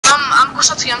go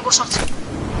shot to you, I'm go shot to you.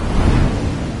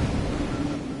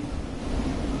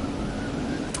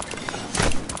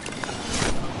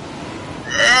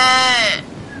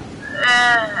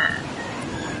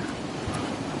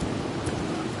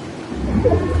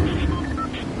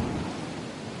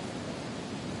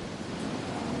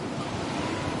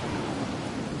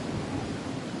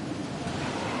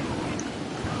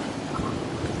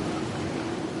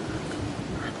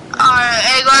 Alright,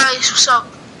 hey guys, what's up?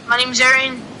 My name is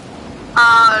Aaron.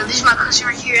 This is my cousin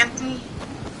right here, Anthony.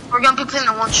 We're gonna be playing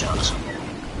a one shot, so yeah.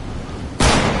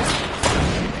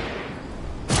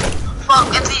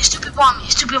 Fuck, Anthony, it's two people on me,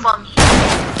 it's two people on me.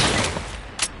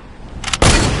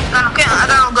 I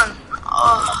got no gun.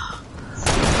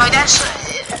 My dad's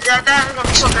gonna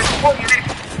be so very cool. You're there.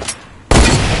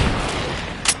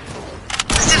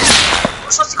 Let's do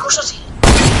this. Go shotty.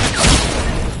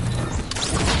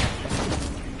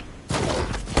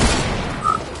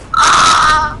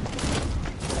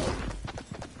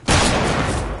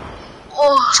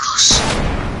 Oh, that's close.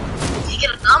 Did you get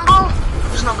a gun, bro?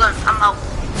 There's no gun. I'm out.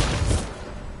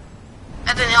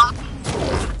 And then help me.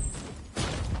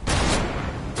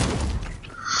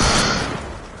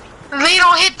 They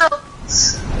don't hit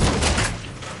those.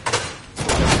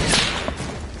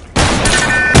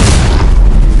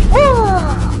 Woo!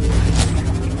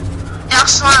 Yeah,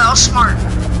 I was smart.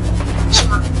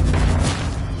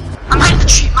 I'm hiding the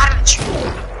tree.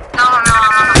 No.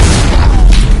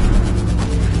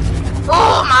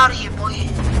 Oh, I'm out of here, boy.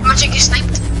 I'm gonna get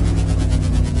sniped.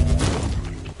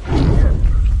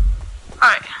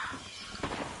 Alright.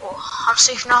 Oh, I'm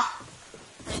safe now.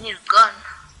 I need a gun.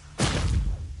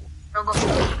 Don't go for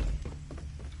me.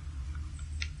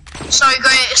 Sorry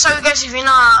guys if you're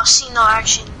not seeing no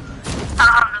action. I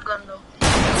don't have a gun though.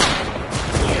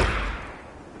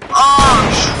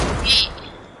 Oh shit.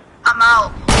 I'm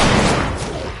out.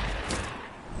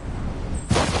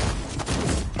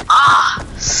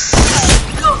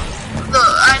 Look,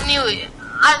 I knew it.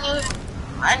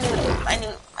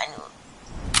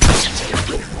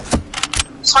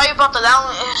 Sorry about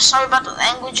the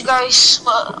language, guys,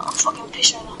 but I'm fucking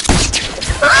pissed right now.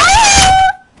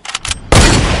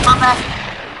 My bad.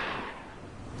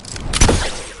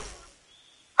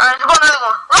 Alright, let's go another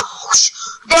one. Oh,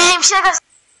 damn, shit, guys.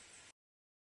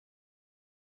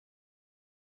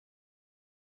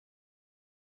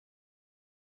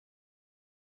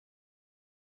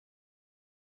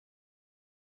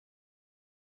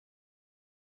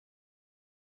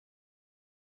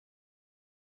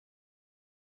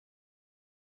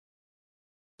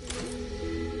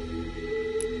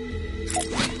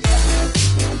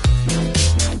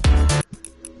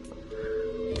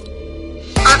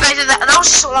 That was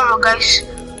just a warm-up, guys.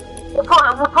 We'll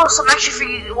post some action for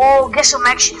you. We'll get some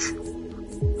action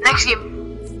next game.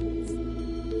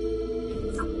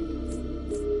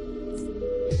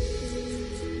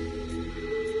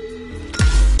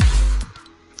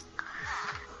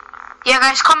 Yeah,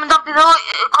 guys, comment down below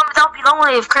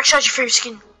if Craig shot your favorite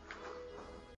skin.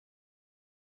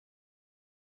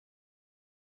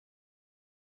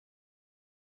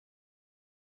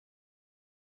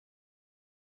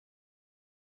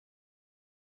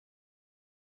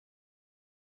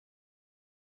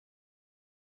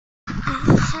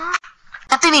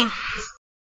 Anthony.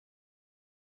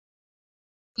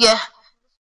 Yeah.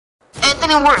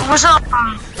 Anthony, what's up?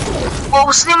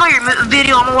 What's the name of your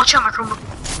video? I'm gonna watch out my Chromebook.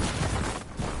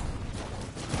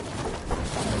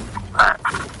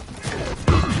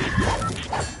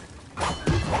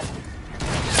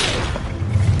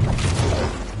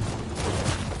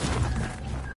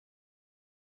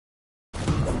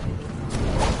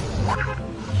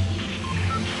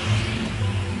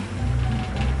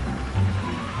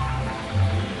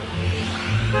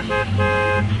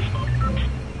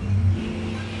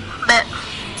 Bet.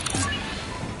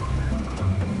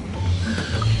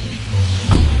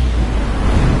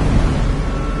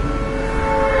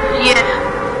 Yeah.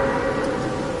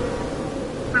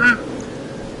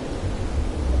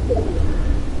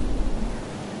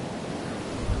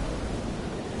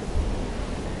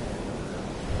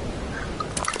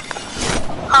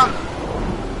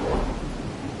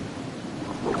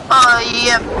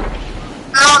 Yeah.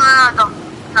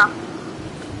 No.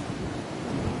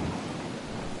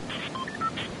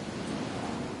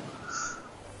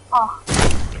 Oh.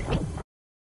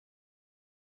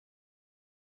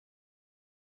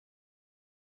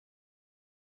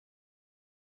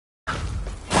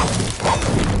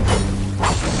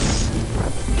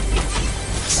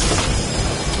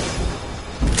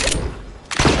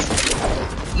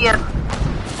 Yeah.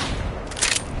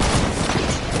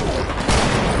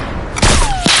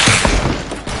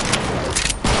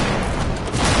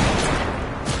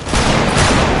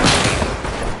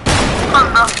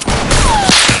 on, bro.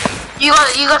 You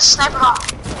got a sniper, huh?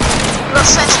 You got a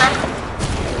sniper.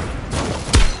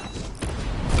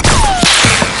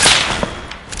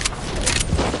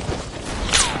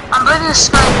 I'm breathing the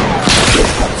sky.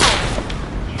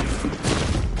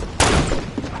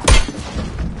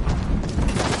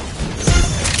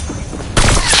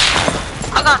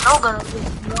 I got no gun.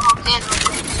 No gun.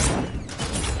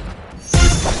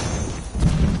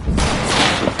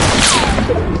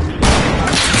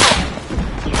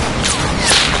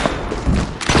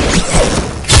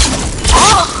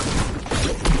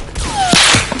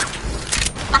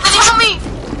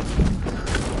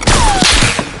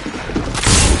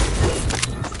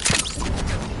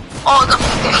 Oh, the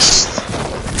pickaxe.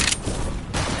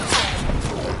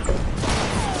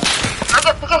 I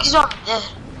get pickaxes on dead.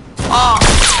 Oh.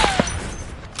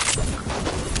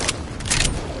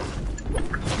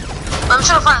 I'm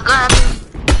trying to find a gun.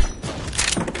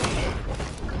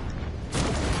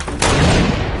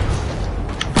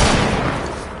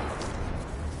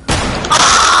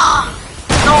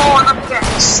 No, the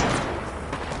pickaxe.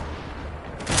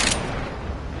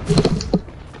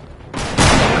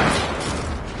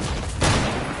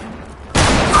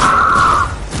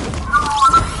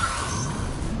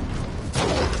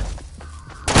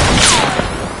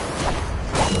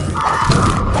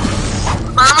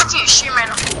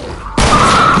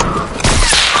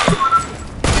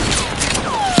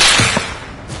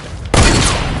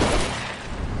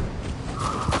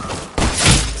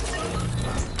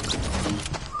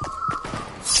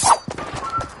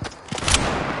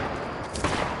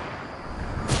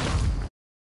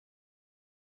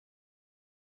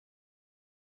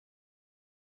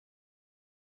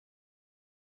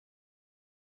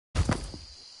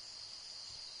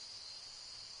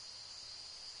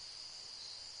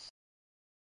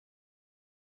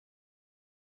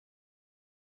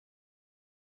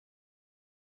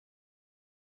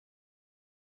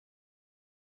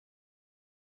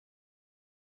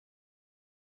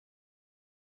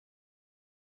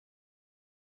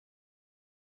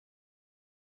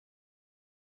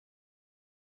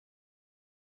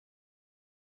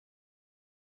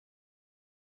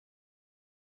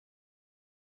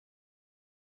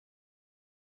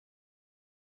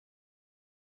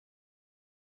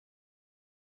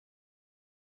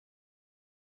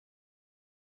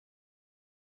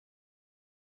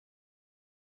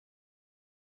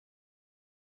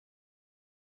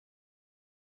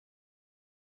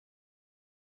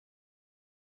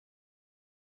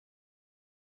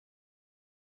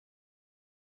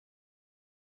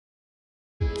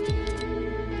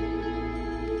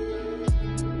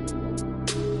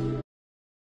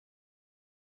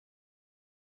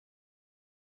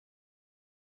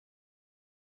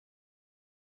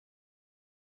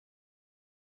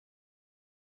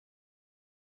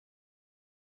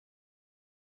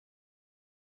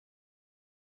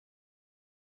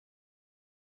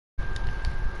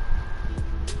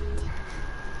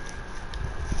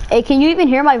 Hey, can you even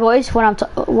hear my voice when I'm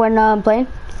playing?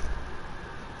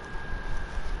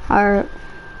 Or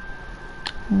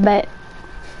bet.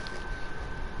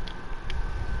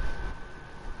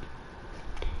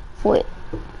 Wait.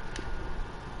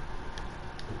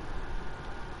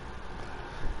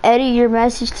 Edit your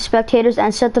message to spectators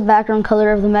and set the background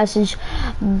color of the message.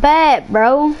 Bet,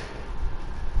 bro.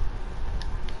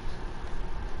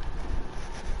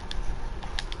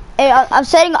 Hey, I'm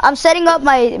setting up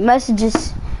my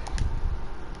messages.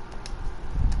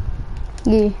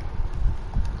 Yeah.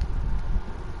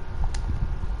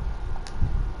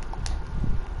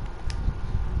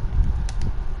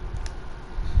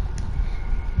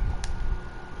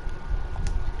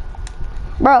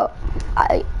 Bro,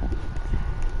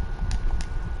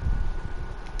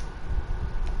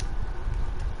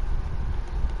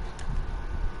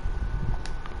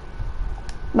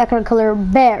 background color,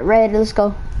 bet, red, let's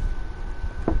go.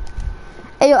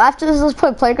 Hey, yo, after this, let's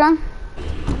play Playground.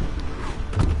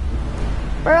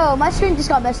 Bro, my screen just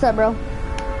got messed up, bro.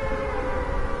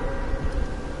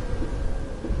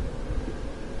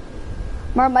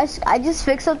 Bro, I just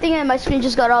fixed something and my screen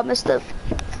just got all messed up.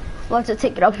 I'm about to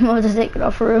take it off. I'm about to take it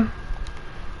off for real.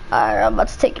 Alright, I'm about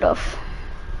to take it off.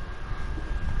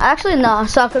 Actually, nah,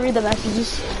 so I can read the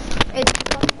messages. Hey,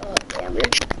 oh, damn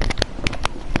it.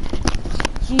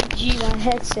 GG, my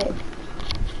headset.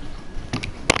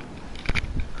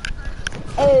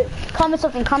 Hey, comment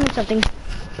something, comment something.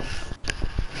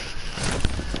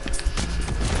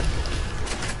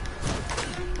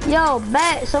 Yo,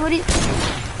 bet, somebody.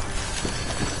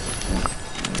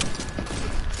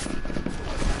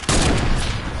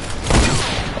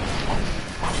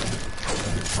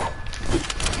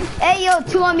 Hey, yo,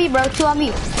 2 on me, bro, 2 on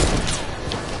me.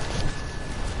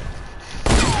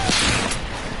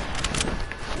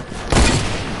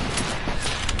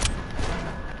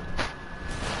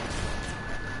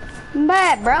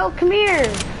 Matt, bro, come here.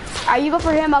 Alright, you go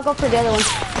for him, I'll go for the other one.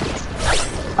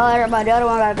 Oh, never mind, the other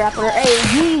one got a grappler. Hey,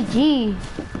 GG.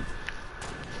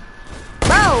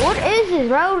 Bro, what is this,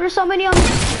 bro? There's so many on me.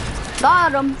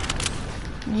 Got him.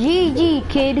 GG,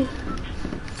 kid.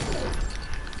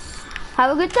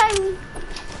 Have a good time.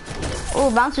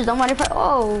 Oh, bouncers don't want to fight.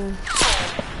 Oh.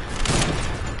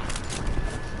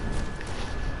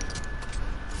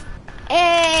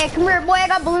 Hey, come here, boy. I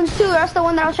got balloons too. That's the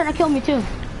one that was trying to kill me too.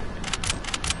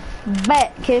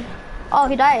 Bet, kid. Oh,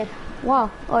 he died. Wow.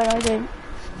 Oh, no, he didn't.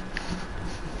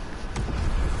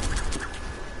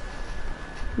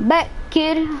 Bet,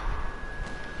 kid.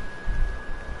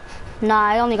 Nah,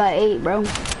 I only got 8, bro.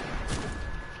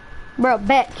 Bro,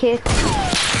 bet, kid.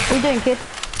 What you doing, kid?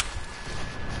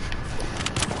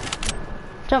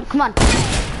 Jump, come on.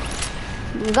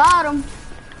 Got him.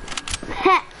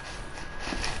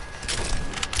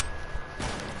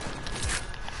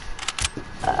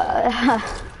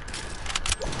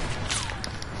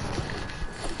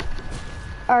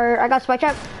 Or I got spy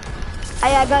trap.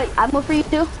 I got ammo for you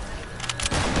too.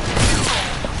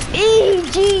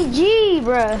 EGG,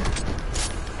 bruh.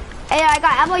 Hey, I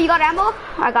got ammo. You got ammo?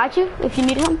 I got you. If you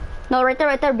need him. No, right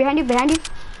there, behind you, behind you,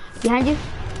 behind you.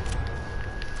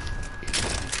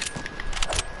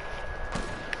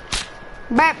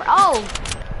 Oh.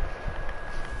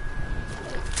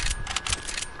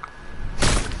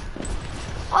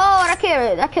 Oh,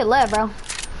 that kid left, bro.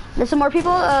 There's some more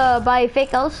people by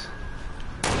fake L's.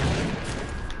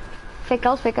 Fake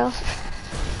L's.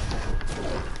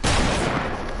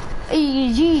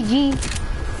 GG.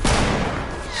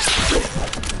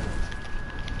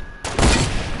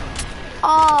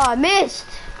 Oh, I missed.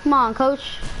 Come on,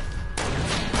 coach.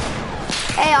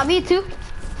 Hey, on me too.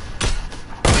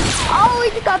 Oh,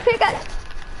 he just got picked at.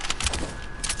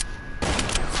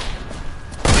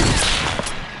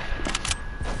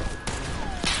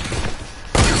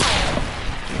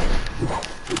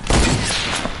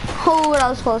 Oh, that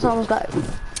was close. I almost got it.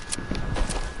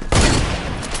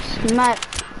 Smack.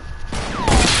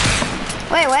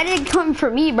 Wait, why did it come for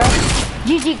me, bro?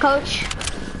 GG, coach.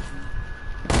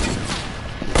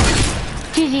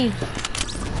 GG.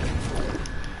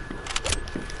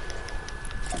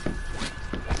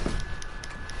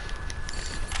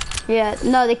 Yeah,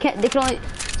 no, they can't. They can only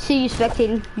see you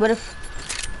spectating. But if,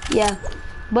 yeah,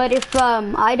 but if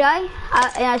I die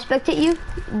and I spectate you,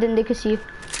 then they can see you.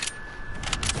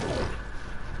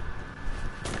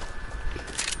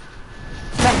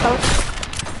 Back, coach.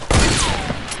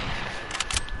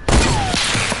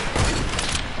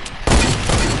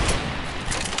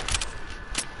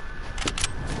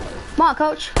 Come on,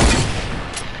 coach.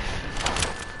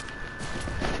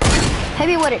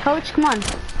 Heavy with it, coach. Come on.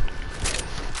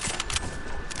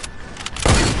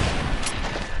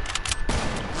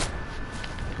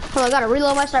 Hold on, I gotta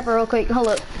reload my sniper real quick. Hold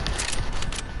up.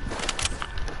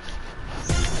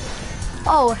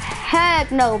 Oh,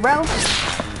 heck no, bro.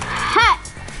 Heck.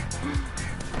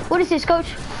 What is this,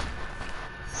 coach?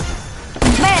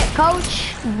 Bet,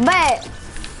 coach. Bet.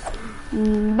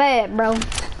 Bet, bro.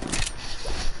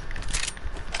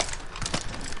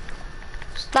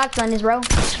 Stocks on this, bro.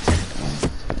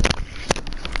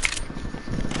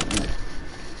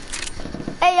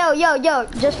 Hey, yo,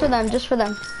 just for them.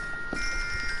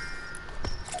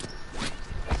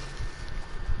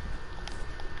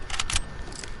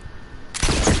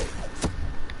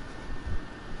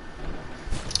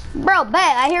 Bro,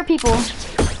 bet, I hear people.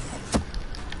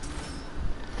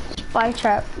 Spy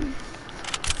trap.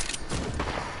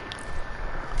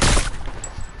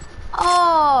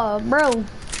 Oh, bro.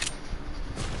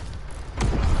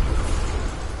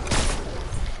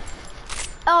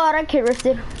 Oh, that kid risked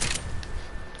it.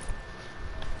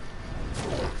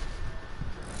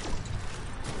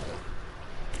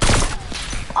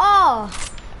 Oh!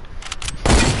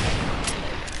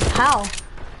 How?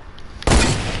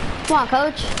 Come on,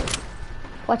 coach.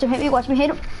 Watch him hit me, watch me hit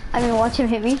him. Watch him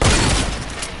hit me.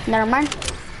 Never mind.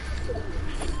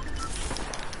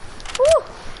 Woo!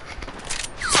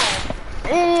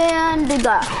 And they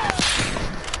got.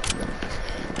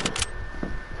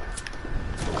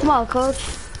 Come on, coach.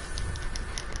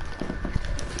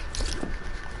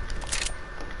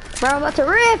 Bro, I'm about to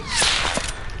rip.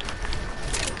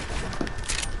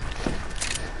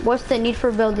 What's the need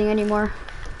for building anymore?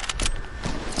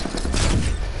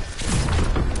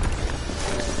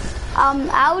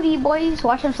 Audi boys,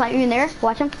 watch him snipe you in there.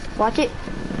 Watch him, watch it.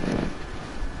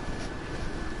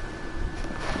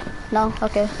 No,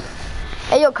 okay.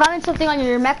 Hey, yo, comment something on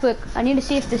your MacBook. I need to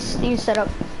see if this thing is set up.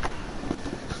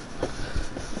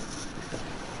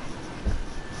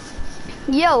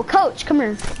 Yo, coach, come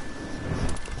here.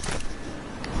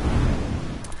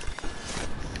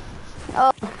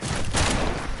 Oh.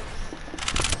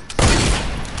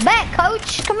 Back,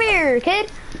 coach. Come here,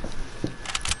 kid.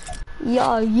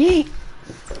 Yeah, yeet.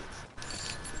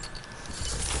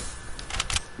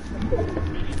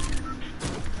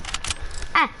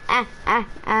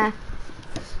 Ah.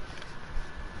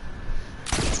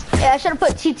 Yeah, I should have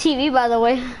put TTV, by the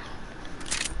way.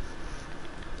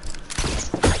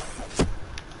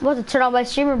 I'm about to turn on my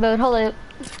streamer mode. Hold up.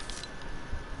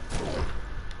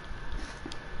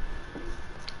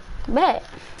 Bet.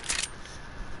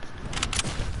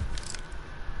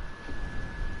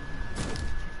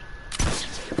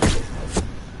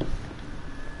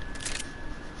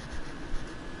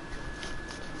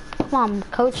 Come on,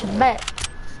 coach, bet.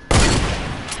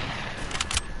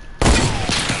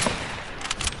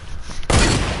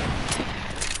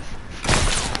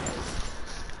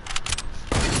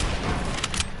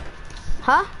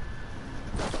 Huh?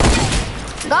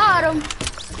 Got him.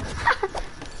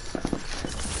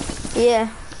 Yeah.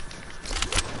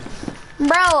 Bro,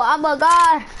 I'm a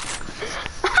god.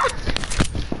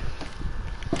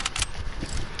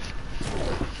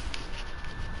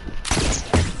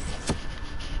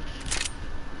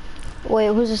 Wait,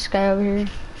 who's this guy over here?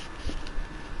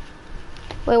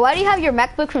 Wait, why do you have your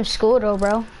MacBook from school though,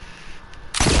 bro?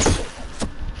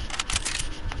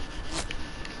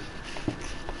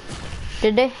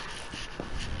 Did they?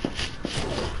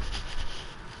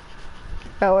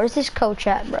 Bro, where's this coach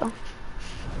at, bro?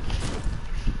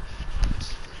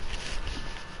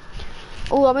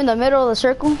 Oh, I'm in the middle of the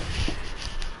circle.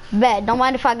 Bet, don't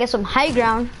mind if I get some high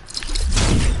ground.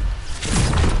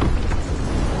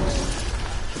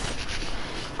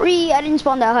 I didn't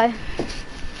spawn that high.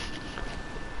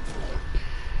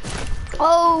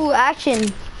 Oh,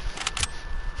 action.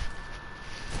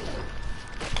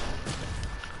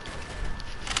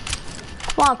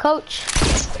 Come on, coach.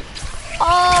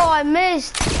 Oh, I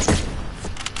missed.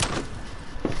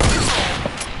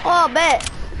 Oh,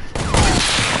 bet.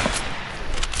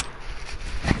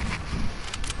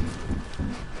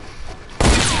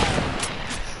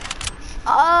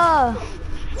 Oh.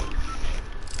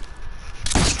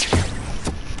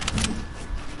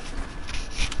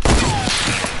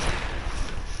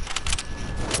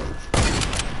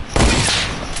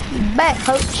 Bet,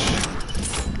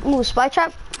 coach. Ooh, spy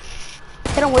trap.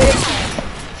 Hit him with it.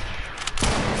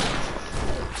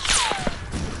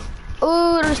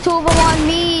 Ooh, there's two of them on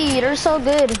me. They're so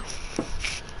good.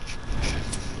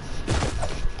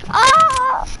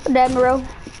 Ah! Damn, bro.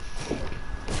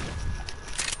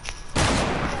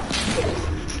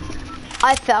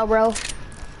 I fell, bro.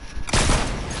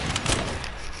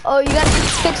 Oh, you gotta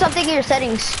fix something in your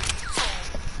settings.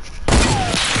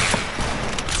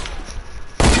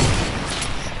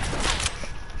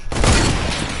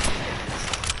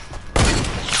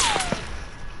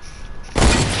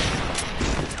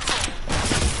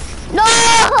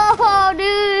 No,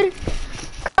 dude.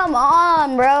 Come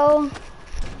on, bro.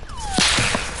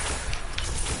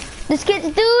 This kid's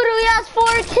dude, he has 4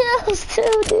 kills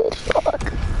too, dude.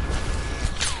 Fuck.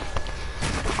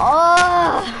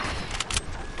 Oh.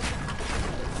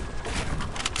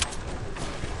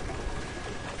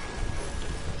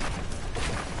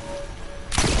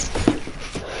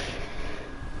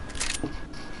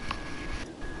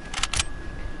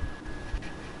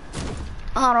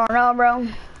 I don't know, bro.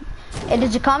 Hey,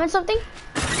 did you comment something?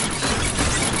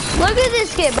 Look at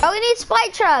this kid, bro. We need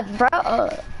spike traps, bro.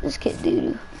 This kid,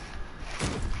 dude.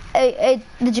 Hey,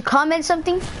 did you comment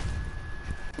something?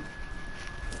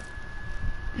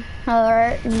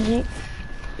 Alright, GG.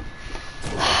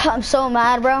 I'm so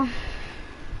mad, bro.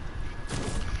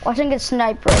 Watching get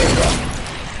sniped right here,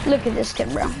 bro. Look at this kid,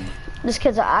 bro. This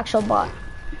kid's an actual bot.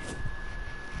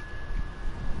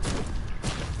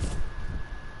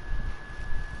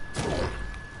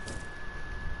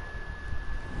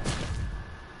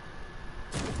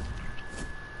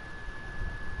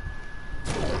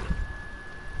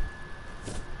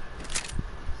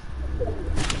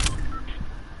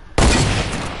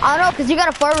 I don't know, cause you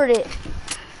gotta forward it.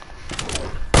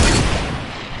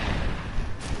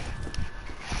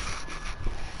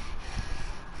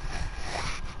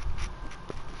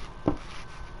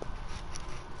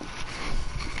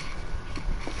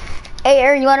 Hey,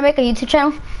 Aaron, you wanna make a YouTube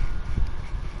channel?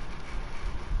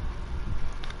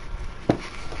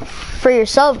 For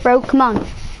yourself, bro, come on.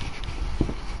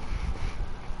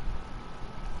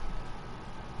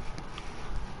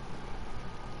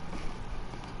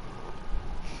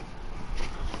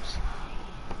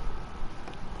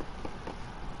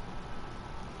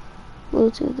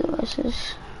 Bluetooth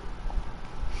devices.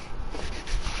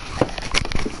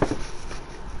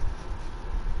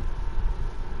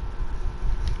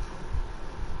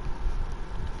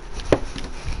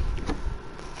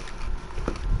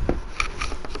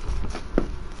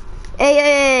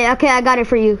 Hey, okay, I got it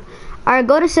for you. Alright,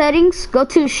 go to settings, go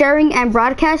to sharing and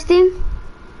broadcasting,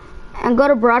 and go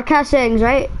to broadcast settings,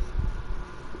 right?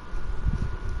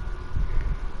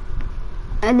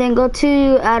 And then go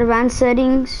to advanced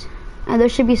settings, and there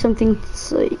should be something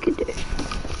so you can do it.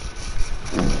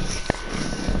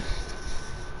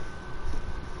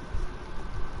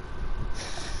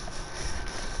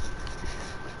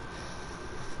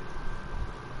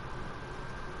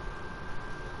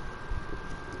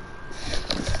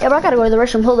 Yeah, but I gotta go to the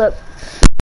restroom, hold up.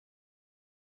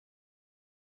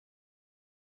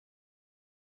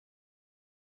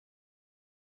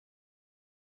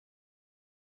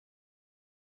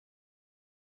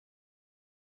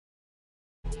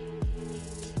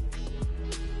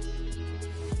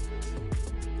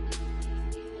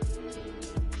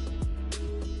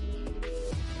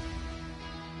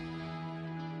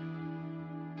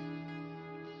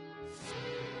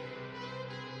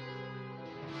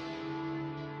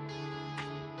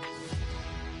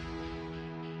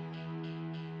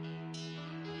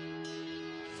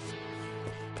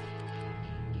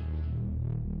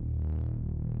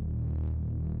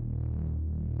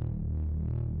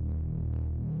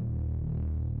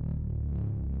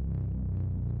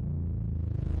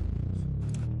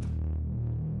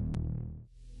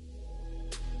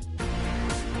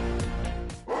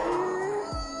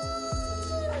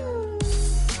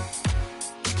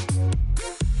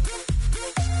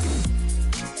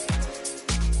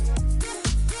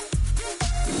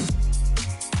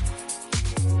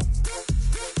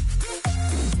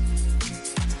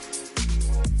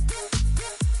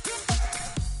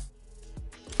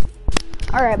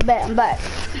 Alright, bet, I'm back.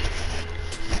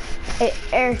 Hey,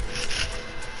 air.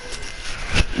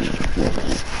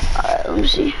 Alright, let me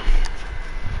see.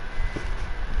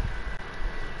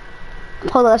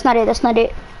 Hold on, that's not it, that's not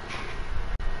it.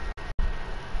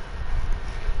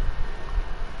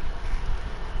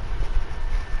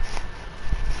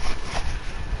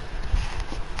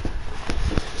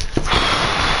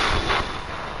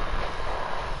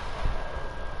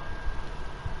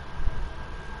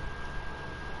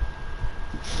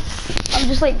 I'm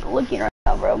just like looking right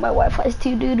now, bro. My Wi-Fi's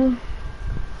too doo-doo.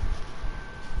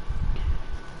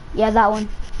 Yeah, that one.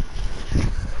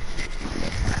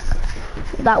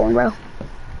 That one, bro.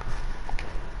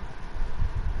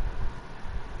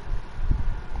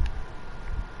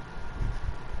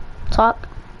 Talk.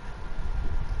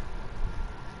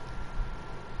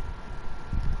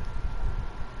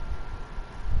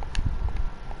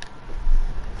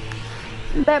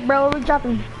 Bet, bro. We're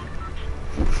dropping.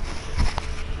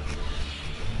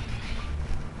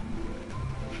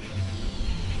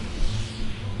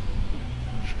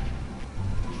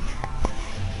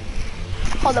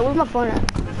 Hold on, where's my phone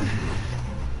at?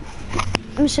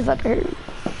 Let me see if I can hear you.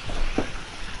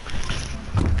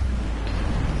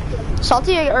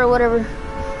 Salty or whatever.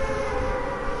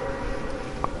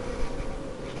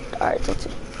 Alright, salty.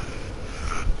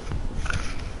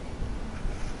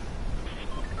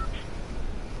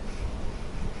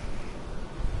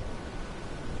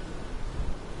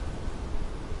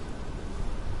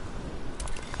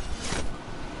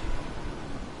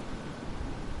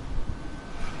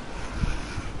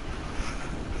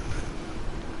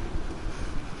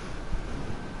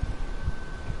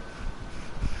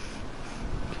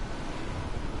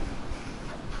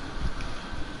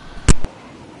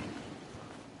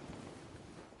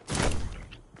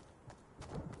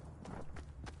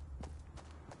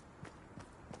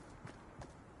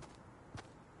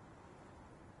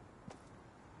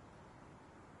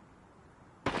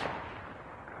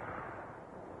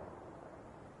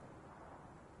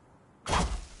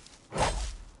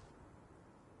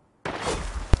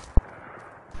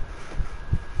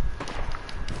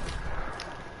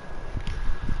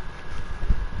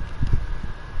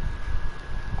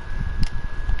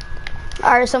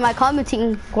 Alright, so my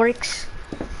commenting works.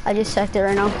 I just checked it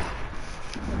right now.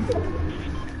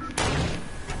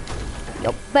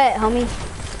 Yo, bet, homie.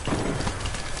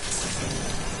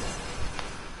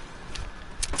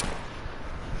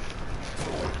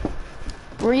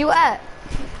 Where you at?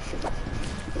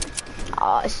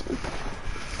 Oh,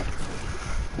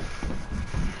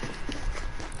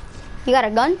 you got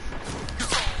a gun?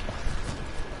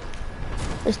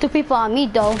 There's 2 people on me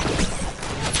though.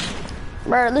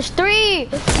 Bro, there's 3!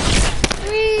 3!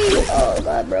 Oh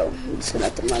god, bro. I'm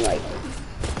disconnecting my light.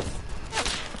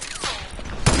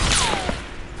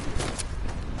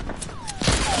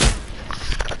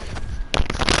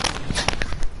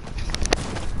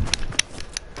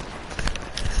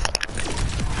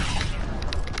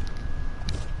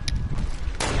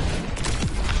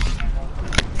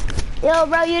 Yo,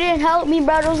 bro, you didn't help me,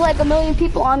 bro. There was like a million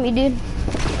people on me, dude.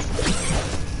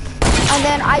 And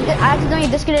then I accidentally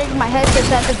disconnected my headset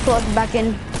so I had to plug it back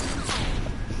in.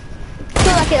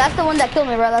 Kill that kid. That's the one that killed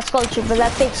me, bro. That's Skull Trooper.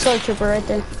 That fake Skull Trooper right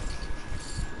there.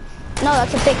 No,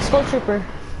 that's a fake Skull Trooper.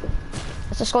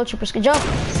 That's a Skull Trooper skin. Jump.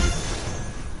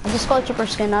 That's a Skull Trooper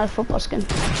skin, not a football skin.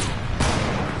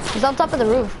 He's on top of the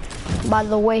roof, by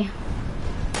the way.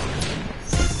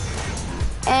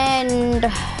 And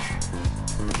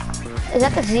is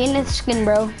that the Zenith skin,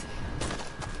 bro?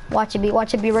 Watch it be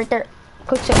right there.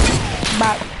 Quick second.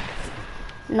 Back.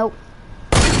 Nope.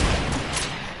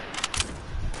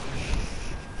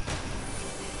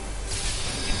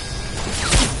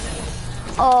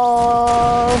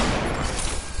 Oh,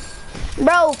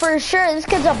 bro, for sure, this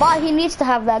kid's a bot. He needs to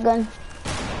have that gun.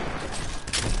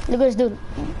 Look at this dude.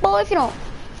 Boy, if you don't.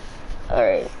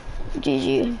 Alright,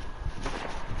 GG.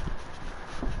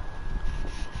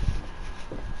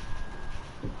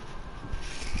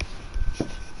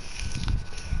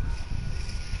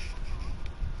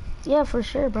 Yeah, for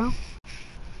sure, bro.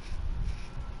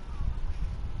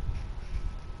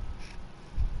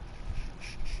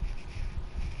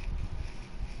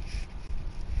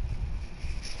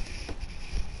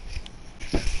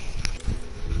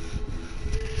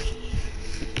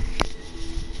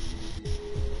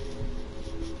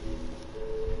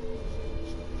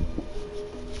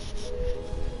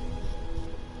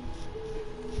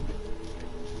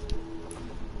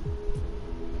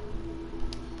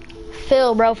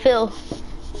 Phil, bro, Phil.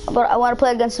 But I want to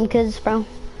play against some kids, bro.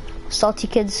 Salty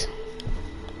kids.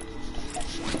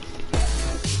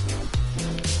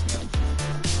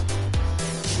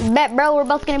 Bet, bro, we're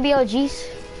both gonna be OGs.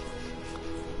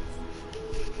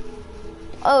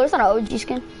 Oh, it's not an OG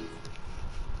skin.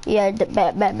 Yeah,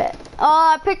 bet.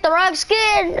 Oh, I picked the wrong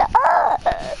skin. Ah.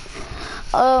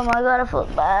 Oh my god, I feel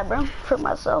bad, bro, for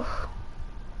myself.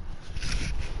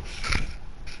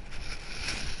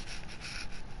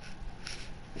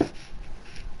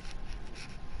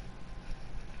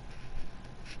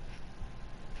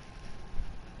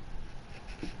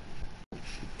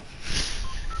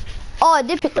 Oh, I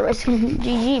did pick the right skin.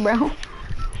 GG, bro.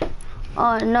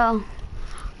 Oh no.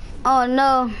 Oh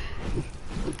no.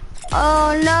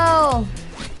 Oh no.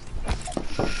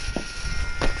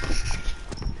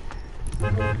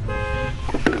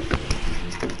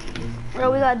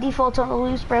 Bro, we got defaults on the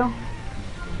loose, bro.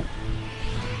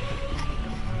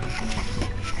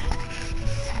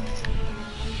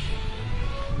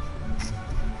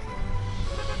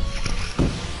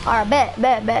 Alright, bet.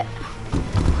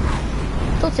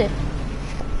 That's it.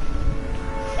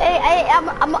 Hey, I'm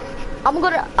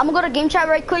gonna go to game chat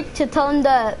right quick to tell him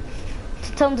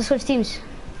to switch teams.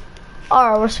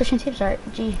 Alright, we're switching teams. Alright,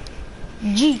 G.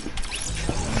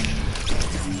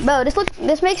 Bro,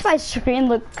 this makes my screen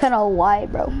look kind of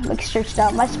wide, bro. Like stretched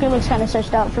out. My screen looks kind of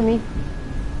stretched out for me.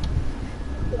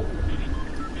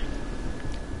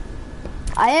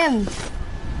 I am.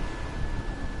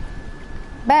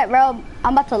 Bet, bro.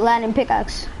 I'm about to land in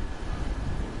pickaxe.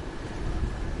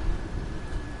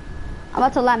 I'm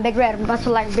about to land big red. I'm about to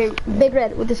land big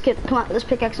red with this kid. Come on, let's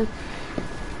pickaxe him.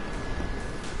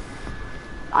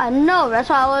 I know, that's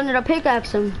why I wanted to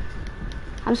pickaxe him.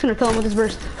 I'm just gonna kill him with this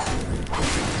burst.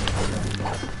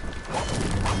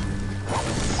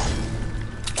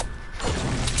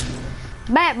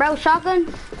 Bet, bro, shotgun.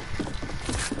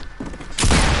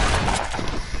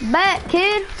 Bet,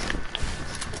 kid.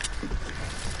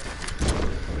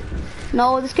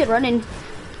 No, this kid running.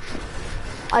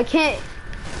 I can't.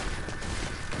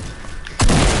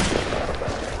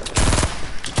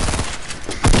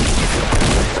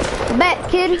 Bet,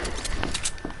 kid.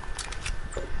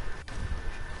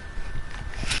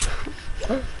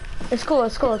 Let's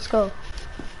go.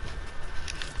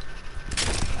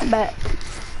 Bet.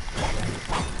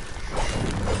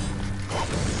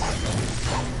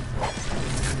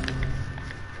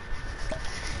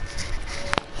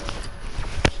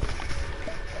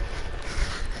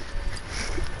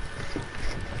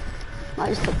 I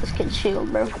just took this kid's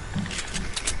shield, bro.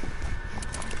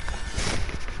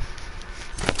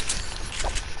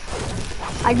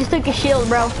 I just took his shield,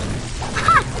 bro.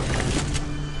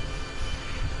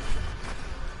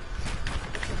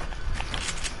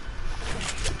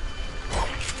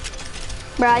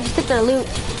 Bro, I just took their loot.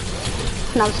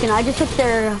 No, I'm just kidding. I just took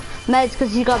their meds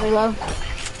because he got me low.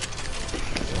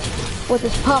 With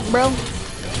his pump, bro.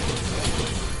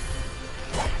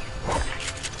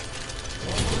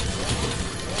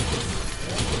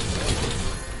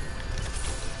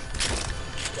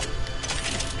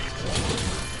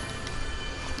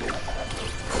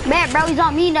 Man, bro, he's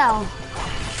on me now.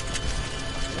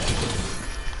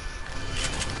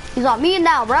 He's on me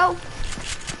now, bro.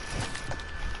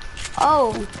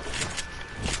 Oh.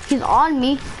 He's on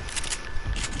me.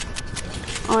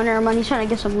 Oh, never mind. He's trying to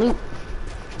get some loot.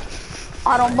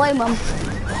 I don't blame him.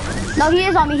 No, he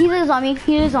is on me. He is on me.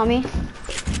 He is on me.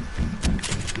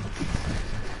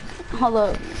 Hold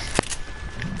up.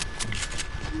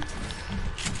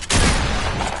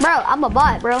 Bro, I'm a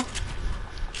bot, bro.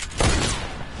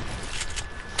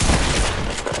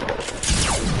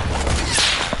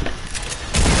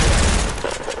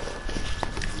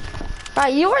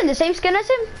 Right, you were in the same skin as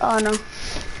him? Oh no.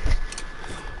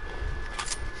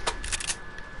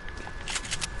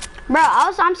 Bro,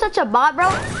 I'm such a bot, bro.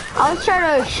 I was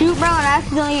trying to shoot, bro, and I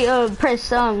accidentally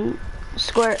pressed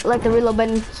square, like the reload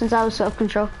button, since I was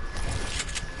self-control.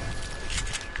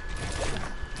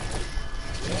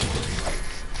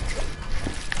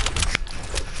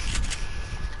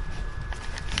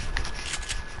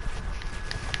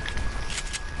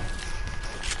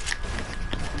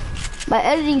 My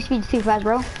editing speed's too fast,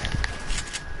 bro.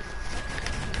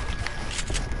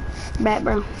 Bad,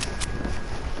 bro.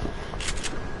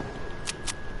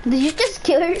 Did you just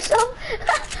kill yourself?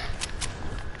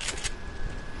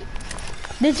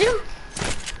 Did you?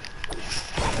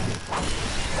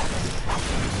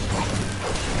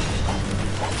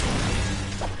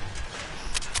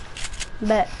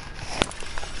 Bet.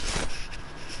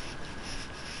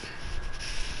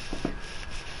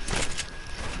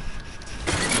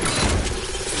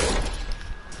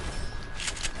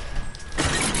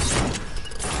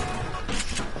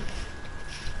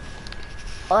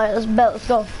 Alright, let's bet, let's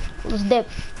go. Let's dip.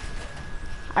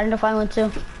 I don't know if I want to.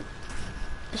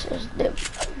 Let's just dip.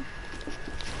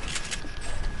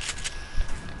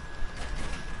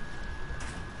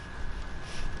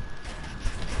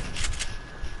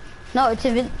 No, it's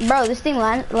a bro, this thing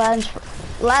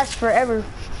lasts forever.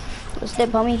 Let's dip,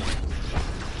 homie.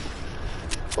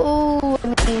 Ooh,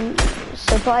 I mean,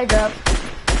 supply drop.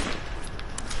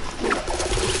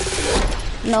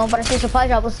 No, but I say supply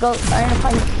drop, let's go.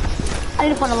 I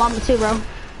need to find a llama too, bro.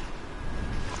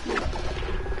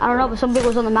 I don't know, but some big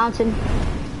was on the mountain.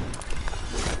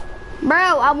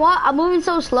 Bro, I'm moving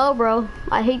so slow, bro.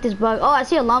 I hate this bug. Oh, I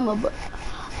see a llama, bro.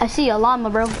 I see a llama,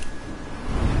 bro.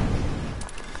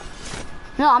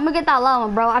 No, I'm gonna get that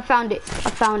llama, bro. I found it.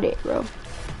 I found it, bro.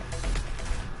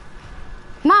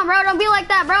 Come on, bro. Don't be like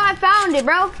that, bro. I found it,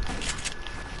 bro.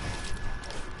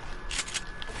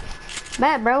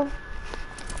 Bad, bro.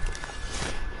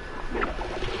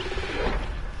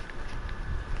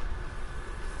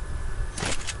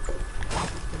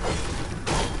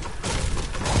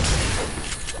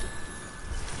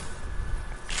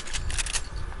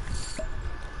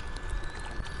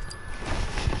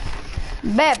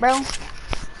 Bet, bro.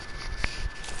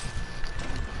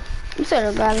 You said,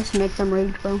 oh god, let's make some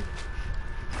rage, bro.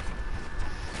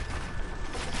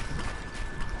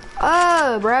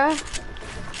 Oh, bro.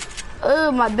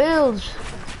 Oh, my builds.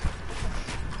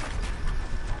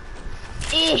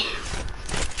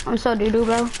 I'm so doo-doo,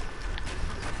 bro.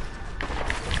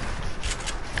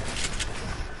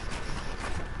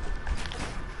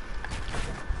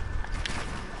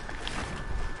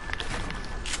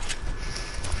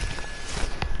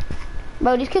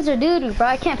 Bro, these kids are doo-doo, bro.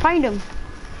 I can't find them.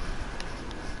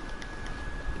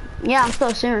 Yeah, I'm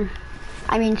still streaming.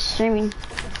 I mean, streaming.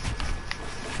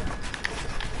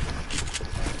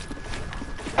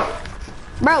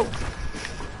 Bro.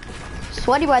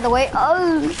 Sweaty, by the way.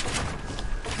 Oh.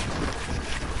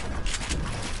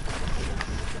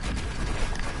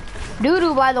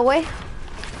 Doo-doo, by the way.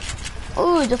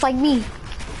 Ooh, just like me.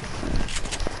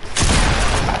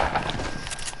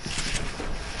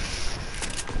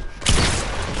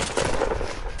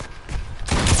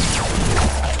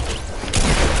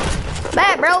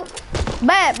 Bad, bro.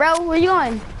 Bad, bro. Where you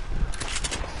going?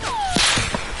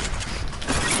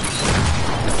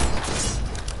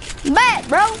 Bad,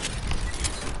 bro.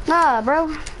 Nah,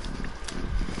 bro.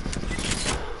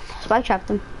 Spike trapped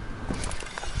him.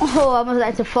 Oh, I almost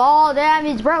had to fall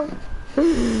damage, bro.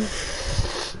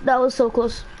 That was so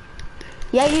close.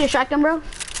 Yeah, you need a shotgun, bro?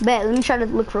 Bet. Let me try to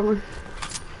look for one.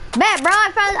 Bet, bro.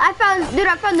 I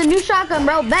found the new shotgun,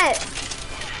 bro. Bet.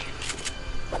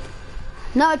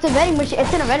 No, it's a vending machine.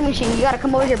 It's in a vending machine. You gotta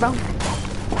come over here, bro.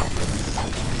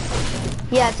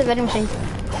 Yeah, it's a vending machine.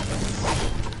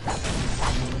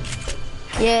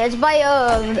 Yeah, it's by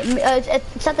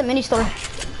it's at the mini store,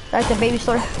 like the baby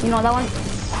store. You know that one?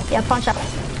 Yeah, pawn shop.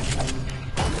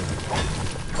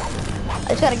 I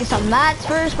just gotta get some mats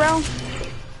first, bro.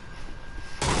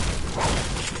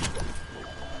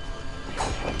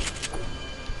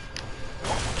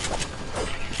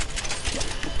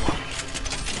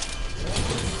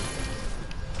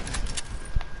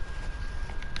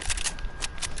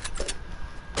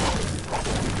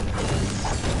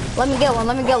 Let me get one.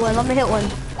 Let me get one. Let me hit one.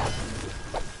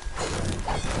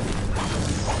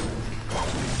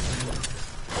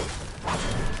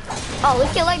 Oh, we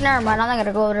can like. Never mind. I'm not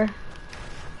gonna go over there.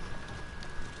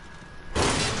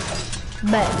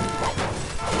 Bet.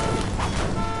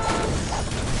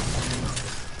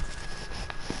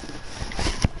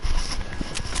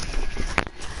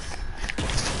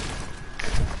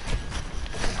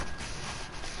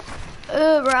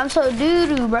 Bro, I'm so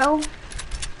doo-doo, bro.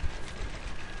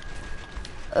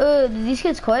 Did these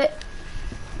kids quit?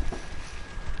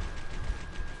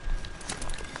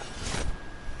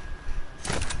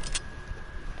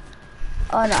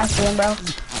 Oh, no, I see him, bro.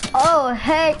 Oh,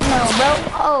 heck no, bro.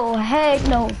 Oh, heck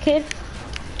no, kid.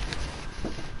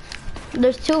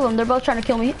 There's two of them. They're both trying to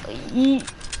kill me.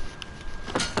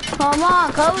 Come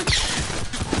on, coach.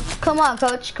 Come on,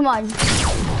 coach. Come on.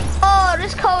 Oh,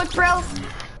 this coach, bro.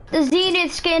 The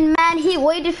Zenith skin, man. He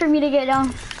waited for me to get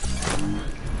down.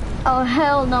 Oh,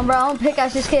 hell no, bro. I'm gonna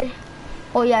pickaxe this kid.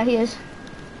 Oh, yeah, he is.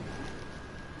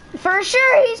 For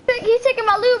sure, he's taking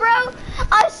my loot, bro.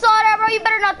 I saw that, bro. You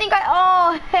better not think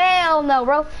oh, hell no,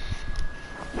 bro.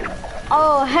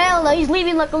 Oh, hell no. He's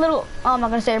leaving like a little... Oh, I'm not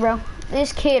gonna say it, bro.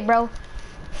 This kid, bro.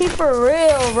 He for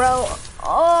real, bro.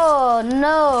 Oh,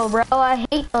 no, bro. I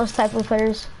hate those type of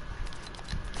players.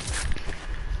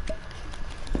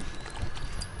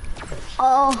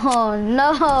 Oh,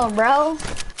 no, bro.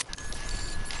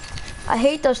 I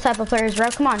hate those type of players, bro.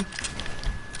 Come on.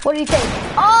 What did he take?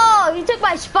 Oh, he took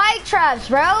my spike traps,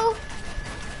 bro.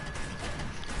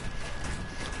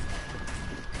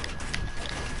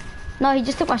 No, he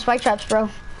just took my spike traps, bro.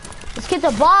 This kid's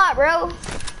a bot, bro.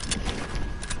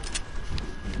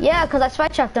 Yeah, because I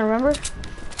spike trapped him, remember?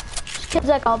 This kid's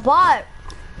like a bot.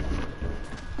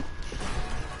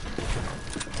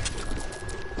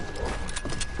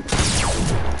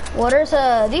 Well, there's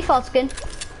a default skin.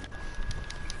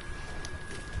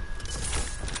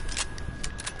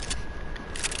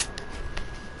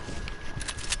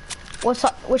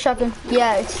 What shotgun?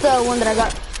 Yeah, it's the one that I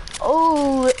got.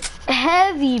 Oh,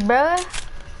 heavy, bruh.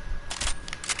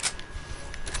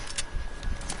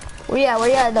 Where you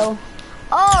at, though?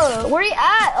 Oh, where you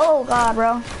at? Oh, God,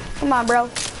 bro. Come on, bro.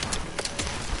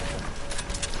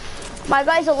 My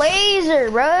guy's a laser,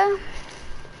 bruh.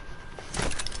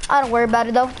 I don't worry about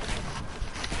it, though.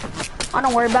 I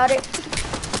don't worry about it.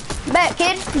 Bet,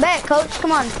 kid. Bet, coach.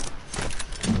 Come on.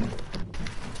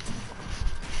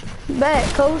 Bet,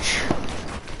 coach.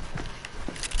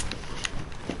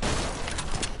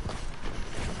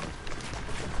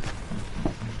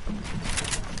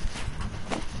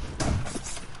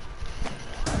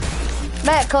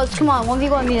 Bet, coach. Come on.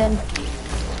 1v1 me then.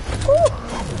 Woo.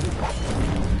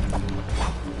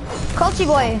 Coachy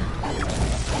boy.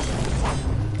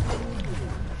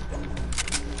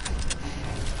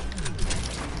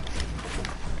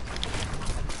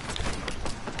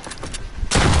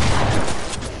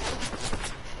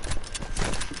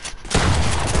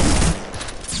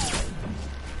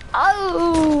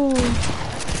 Oh!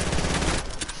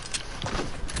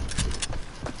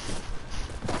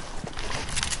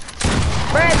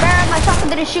 Bro, my shotgun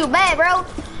didn't shoot. Bad, bro.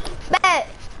 Bad.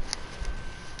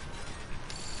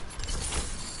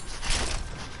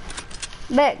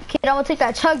 Bet, kid, I'm gonna take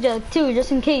that chug jug too,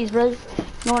 just in case, bro. You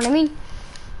know what I mean?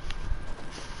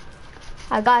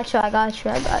 I got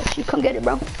you. Come get it,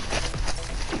 bro.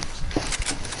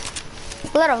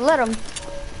 Let him.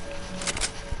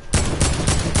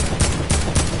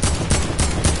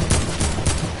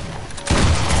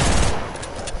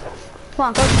 Come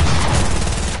on, coach.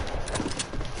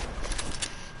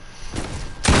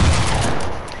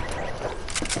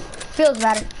 Feels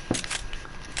better.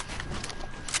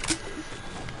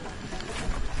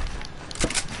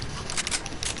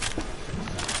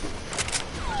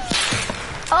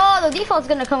 Oh, the default's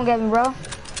gonna come get me, bro.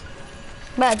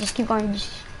 But just keep going.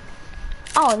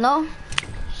 Oh, no.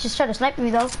 He's just trying to snipe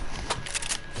me, though.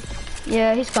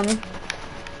 Yeah, he's coming.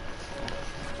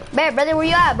 Bad, brother, where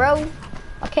you at, bro?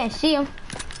 I can't see him.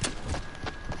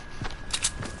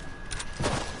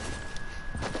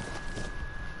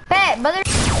 Bad, brother.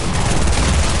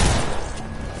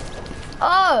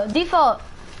 Oh, default.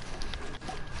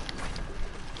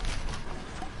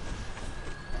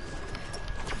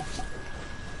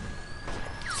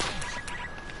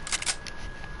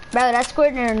 Bro, that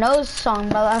squid in your nose song,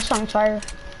 bro. That song's fire.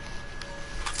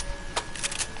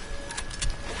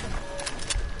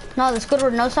 No, the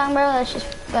Squidward nose song, bro.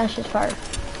 That's just fire.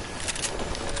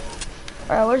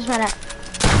 Alright, where's man at?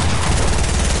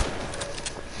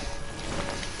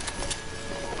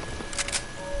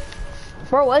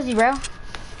 Where was he, bro?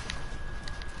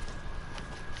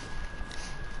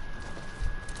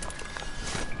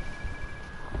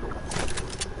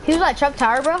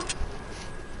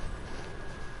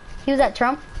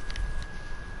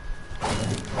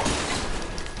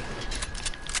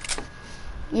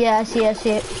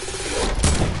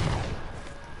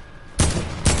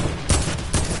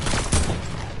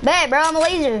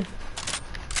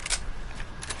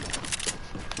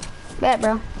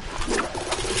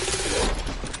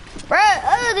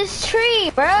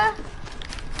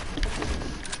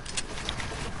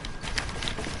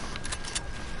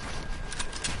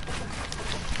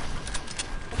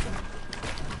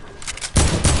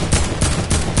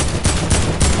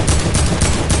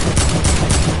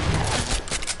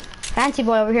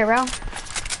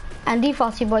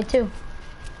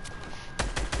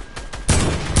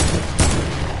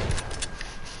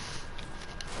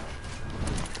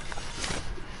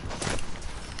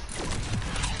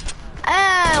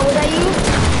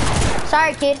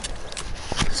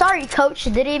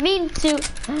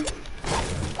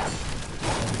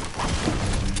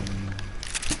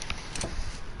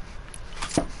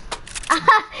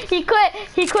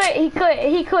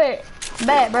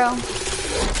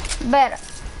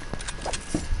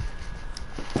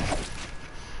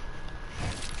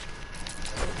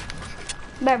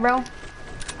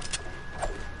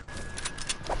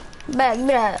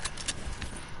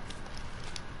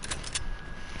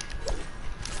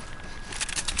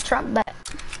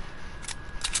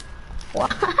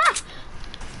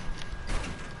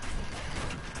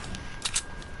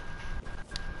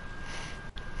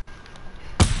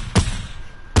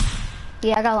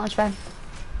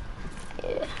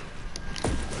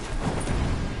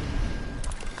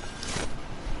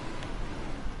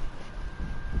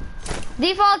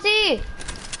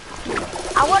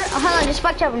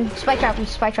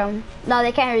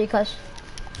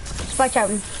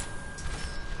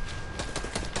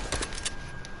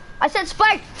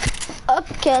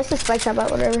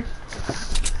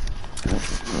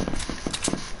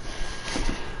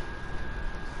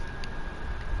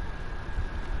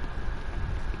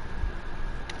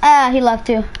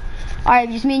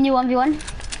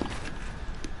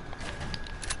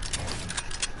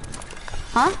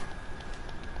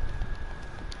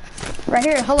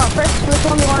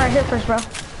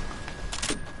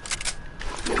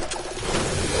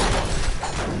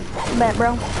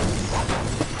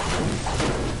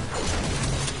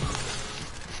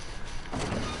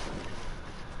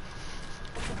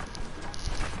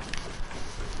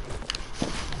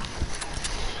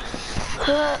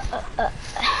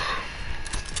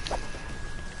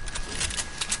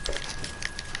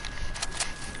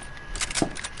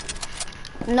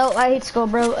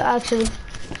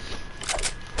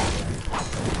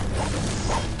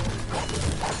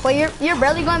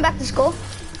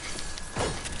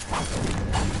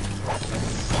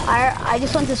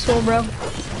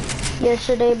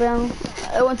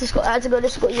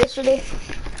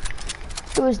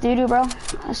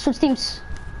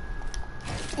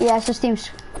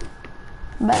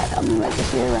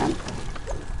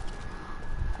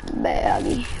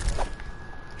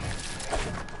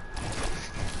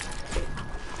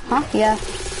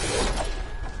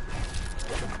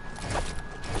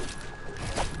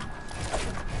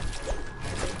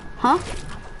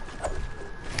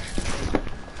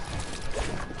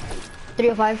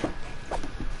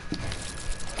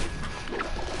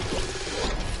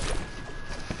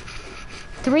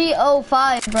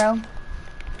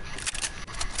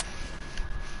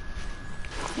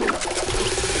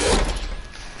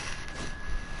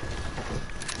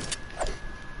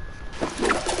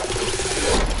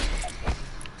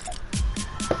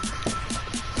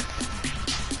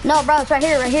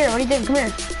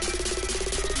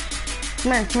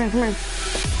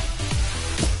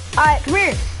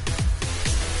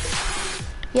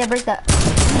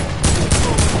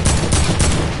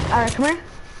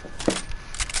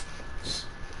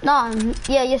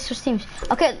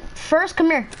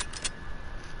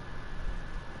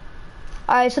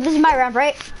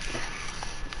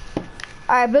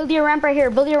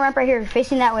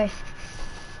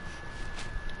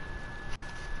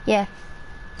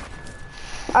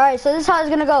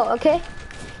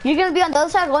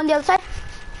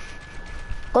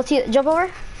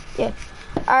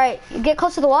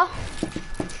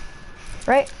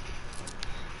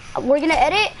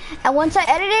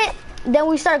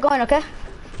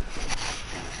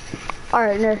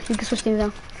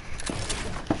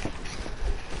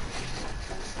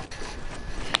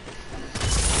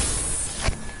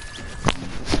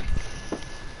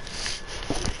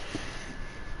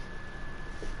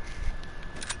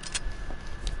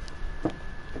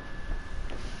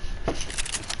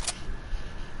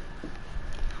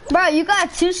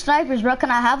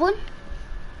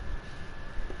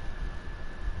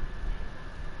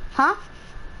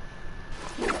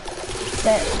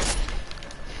 That.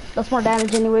 That's more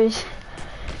damage anyways.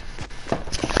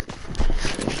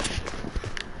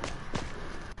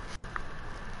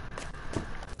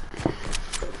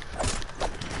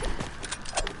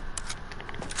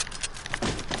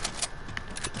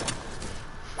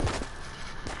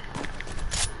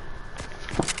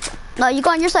 No, you go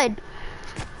on your side.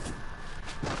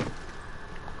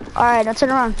 Alright, now turn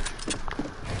around.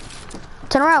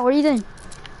 Turn around, what are you doing?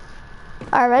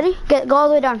 Alright, ready? Go all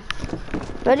the way down.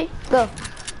 Ready? Go.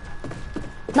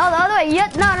 No, the other way. No.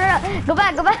 Go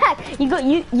back. You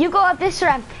go up this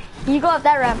ramp. You go up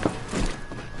that ramp.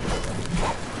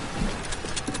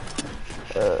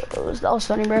 That was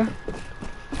funny, bro.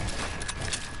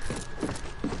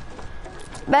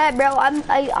 Bad, bro.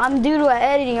 I'm due to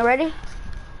editing. You ready?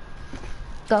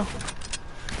 Go.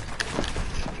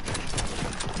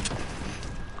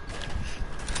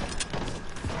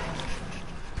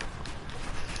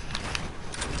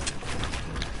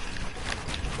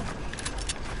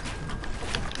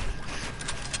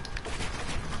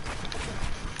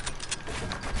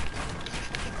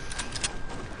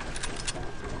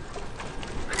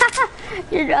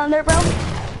 You're down there, bro.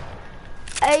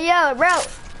 Hey, yo, bro.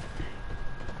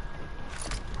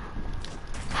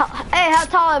 How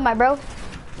tall am I, bro?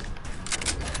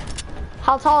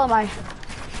 How tall am I?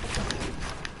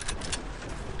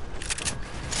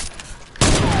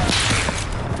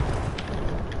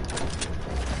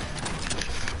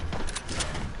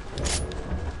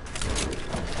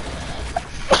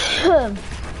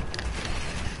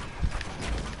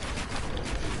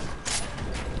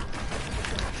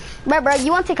 Bro,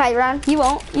 you won't take high ground. You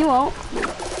won't. Babe,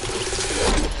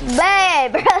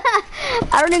 bro.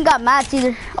 I don't even got mats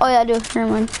either. Oh yeah, I do. Never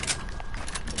mind.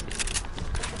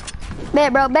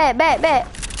 Bet, bro. Bet.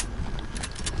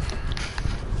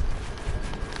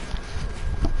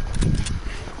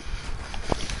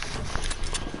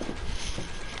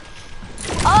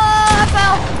 Oh, I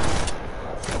fell.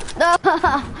 No.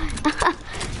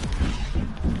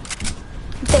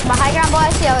 Take my high ground, boy.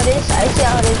 I see how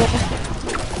it is.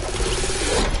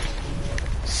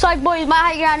 Psych, boy, is my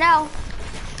high ground now.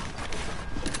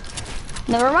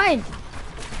 Never mind.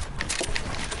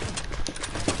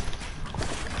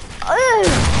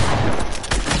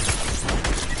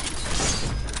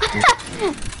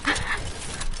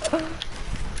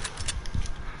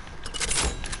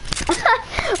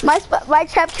 My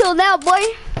trap kill now, boy.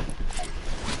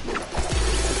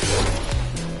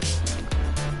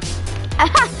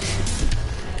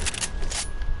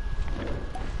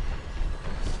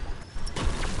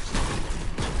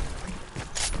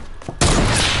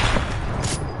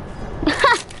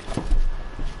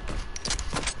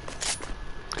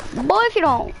 Boy, if you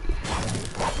don't.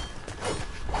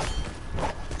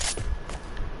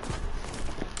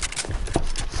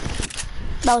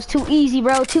 That was too easy,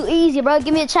 bro. Too easy, bro.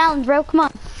 Give me a challenge, bro. Come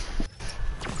on.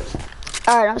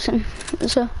 Alright, I'm just gonna.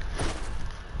 Let's go.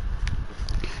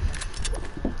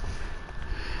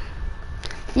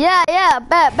 Yeah.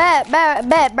 Bet,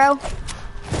 bro.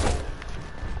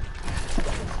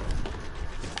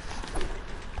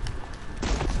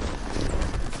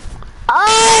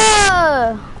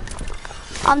 Oh!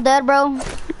 I'm dead, bro.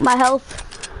 My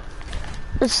health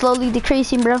is slowly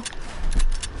decreasing, bro.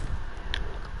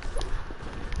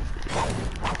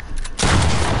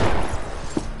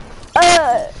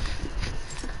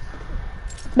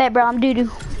 Bet, bro, I'm doo-doo.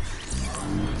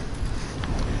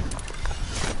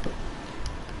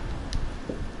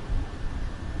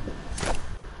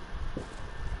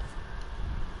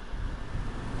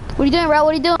 What are you doing, bro?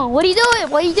 What are you doing? What are you doing?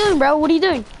 What are you doing, bro? What are you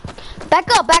doing?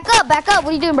 Back up. What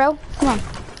are you doing, bro? Come on.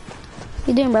 What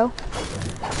are you doing, bro?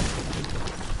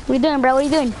 What are you doing, bro? What are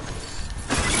you doing?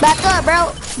 Back up,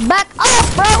 bro. Back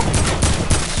up, bro.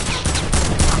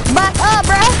 Back up,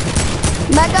 bro.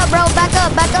 Back up, bro. Back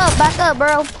up,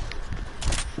 bro.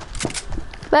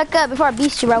 Back up before I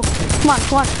beast you, bro. Come on.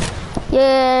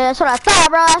 Yeah, that's what I thought,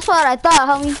 bro. That's what I thought,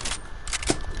 homie.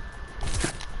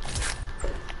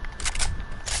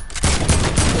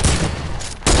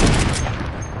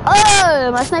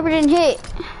 Oh, my sniper didn't hit.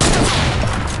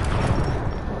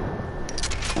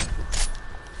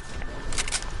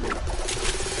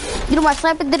 You know, my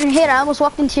sniper didn't hit. I almost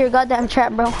walked into your goddamn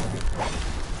trap, bro.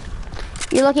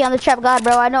 You're lucky I'm the trap god,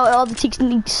 bro. I know all the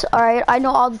techniques, alright? I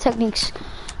know all the techniques.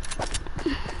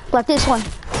 Like this one.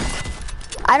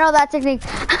 I know that technique.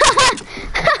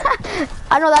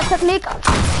 I know that technique.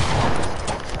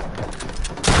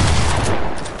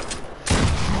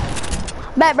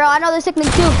 Bet, bro. I know this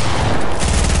technique too.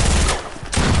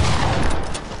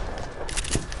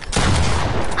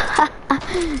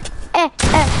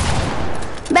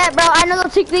 Bet, bro. I know the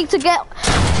technique to get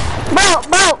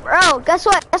Bro, guess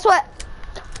what?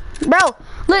 Bro,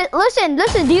 listen,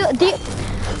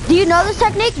 do you know this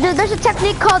technique? There's a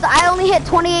technique called I only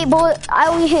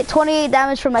hit 28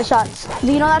 damage from my shots.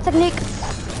 Do you know that technique?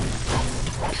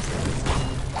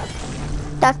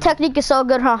 That technique is so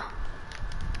good, huh?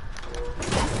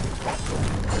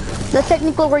 The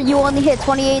technique where you only hit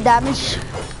 28 damage.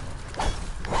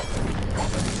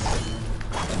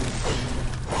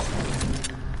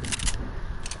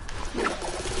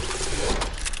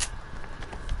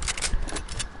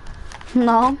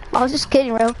 No, I was just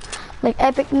kidding, bro. Like,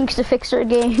 Epic needs to fix their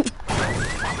game.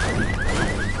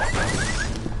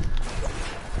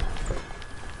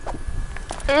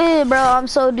 Bro, I'm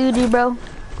so doo-doo, bro.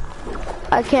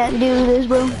 I can't do this,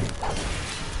 bro.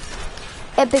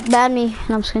 Epic banned me.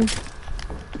 No, I'm just kidding.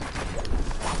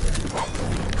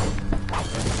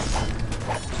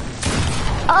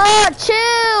 Oh,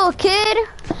 chill, kid.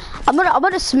 I'm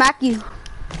gonna smack you.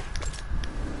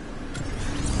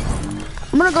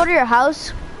 I'm gonna go to your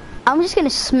house. I'm just gonna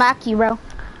smack you, bro.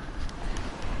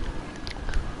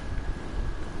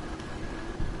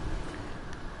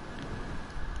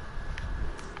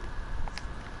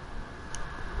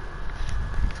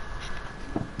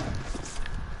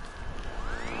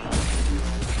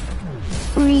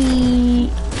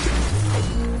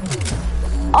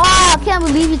 Oh, I can't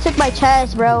believe you took my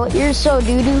chest, bro. You're so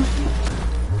doo-doo.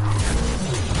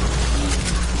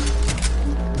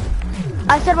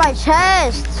 I said my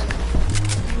chest.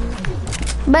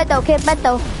 Bet though, kid, bet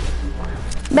though.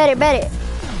 Bet it.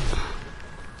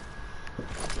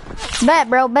 Bet,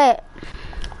 bro, bet.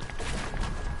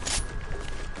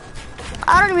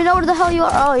 I don't even know where the hell you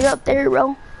are. Oh, you're up there,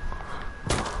 bro.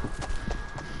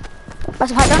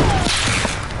 That's a high gun.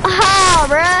 Ah,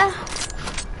 bruh.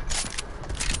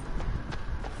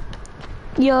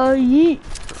 Yo, yeet.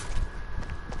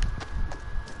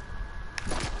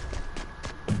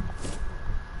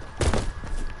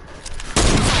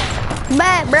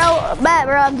 Bet,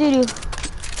 bro, I'm doo-doo.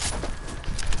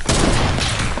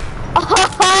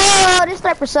 Oh, this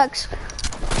sniper sucks.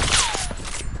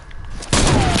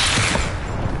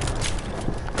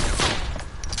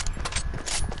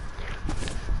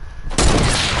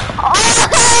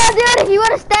 Oh, dude, if you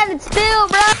want to stand it still,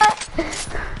 bro.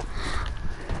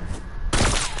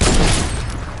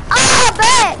 Oh,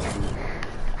 bet.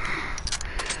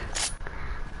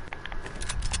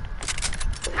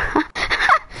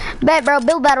 Bet, bro,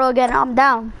 build battle again. I'm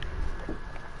down.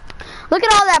 Look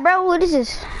at all that, bro. What is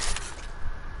this?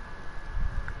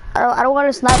 I don't want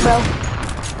to snipe, bro.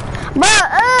 Bro,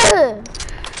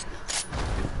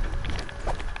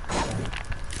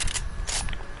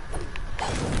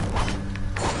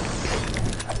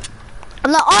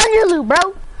 I'm not on your loot,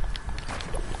 bro.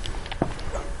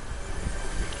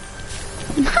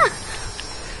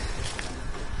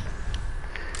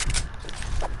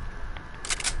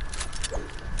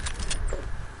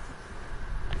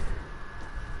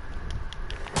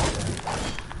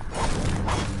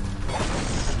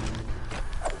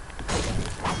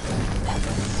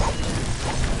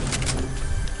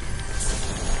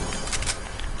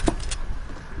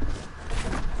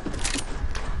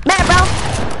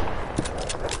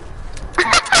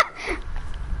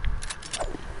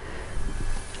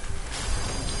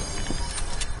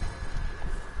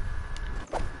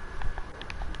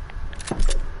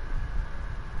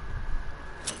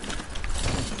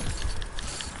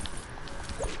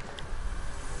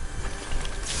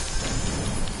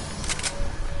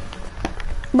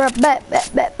 Bro, bet.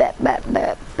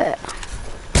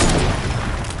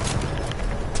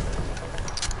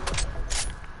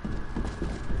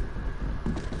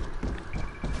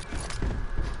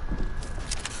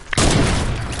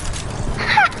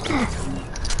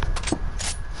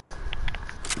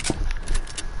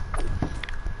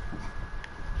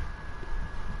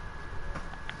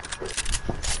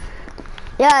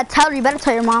 Yeah, tell her, you better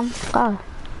tell your mom. God.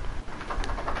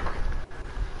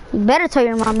 You better tell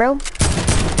your mom, bro.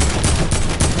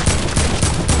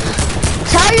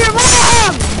 Tell your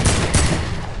mom!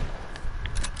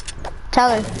 Tell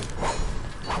her.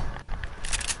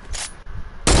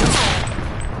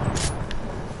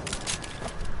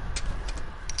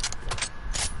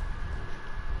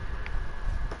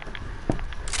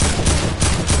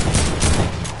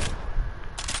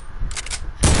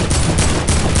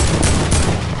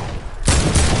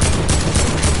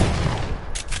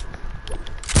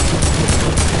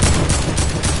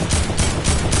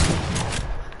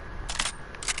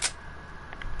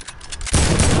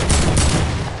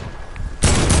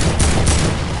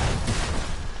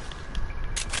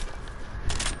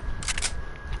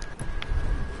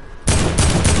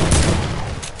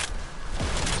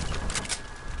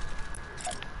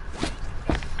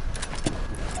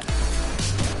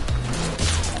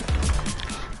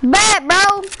 Bet,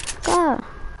 bro. God.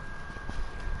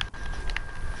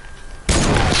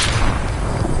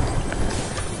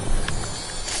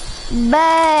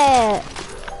 Bet.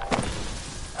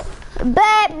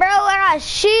 Bet, bro. I got a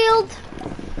shield.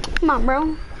 Come on,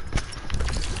 bro.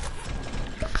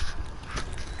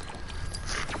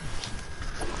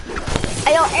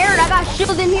 Hey, yo, Aaron, I got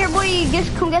shield in here, boy.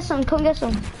 Come get some. Come get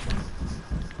some.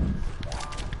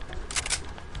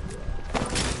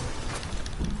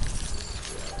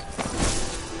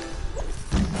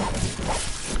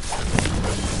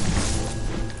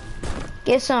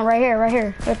 Get some right here, right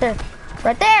here, right there,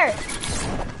 right there.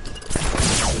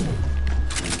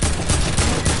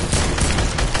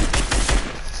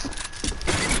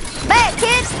 Back,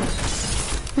 kid.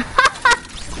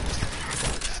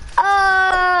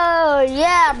 Oh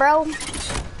yeah, bro.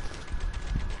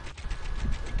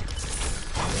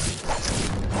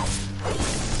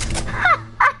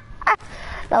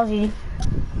 That was easy.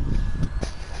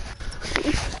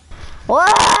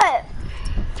 What?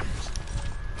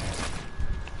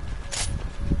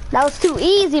 That was too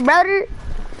easy, brother.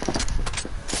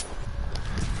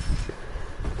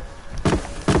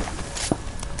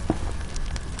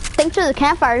 Thanks for the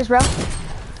campfires, bro.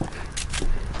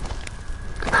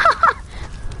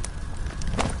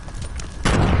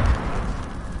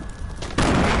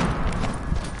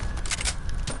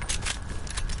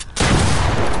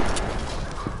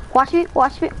 Watch me,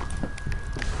 watch me.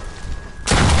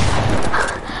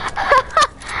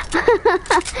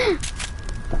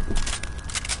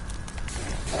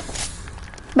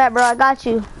 Bet, bro, I got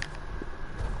you.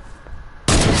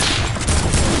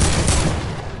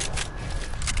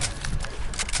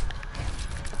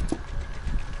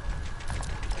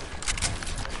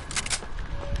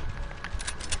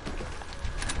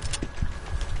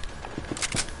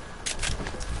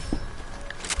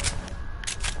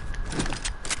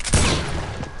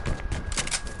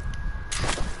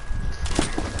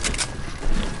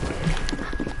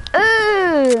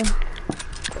 Ooh.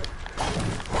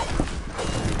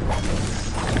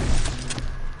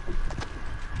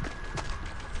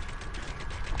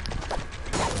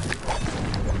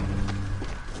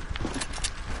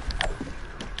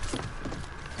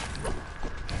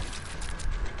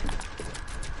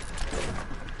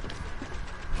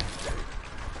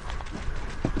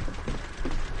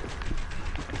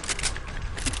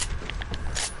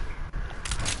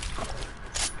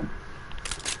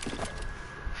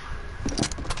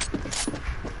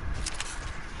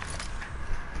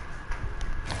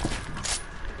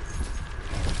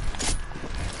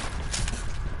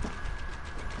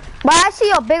 But I see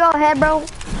your big old head, bro.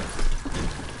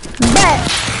 Bet.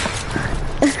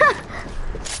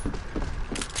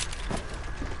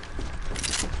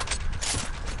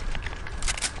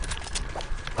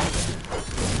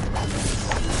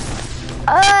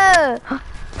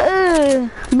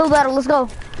 Build battle, let's go.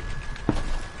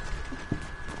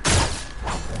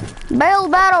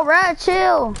 Build battle, right?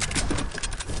 Chill.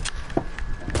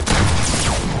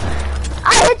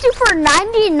 I hit you for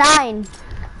 99.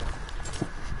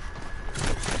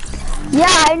 Yeah,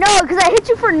 I know, because I hit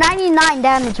you for 99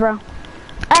 damage, bro. And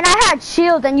I had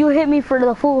shield, and you hit me for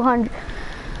the full 100.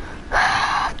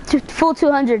 Full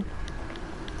 200.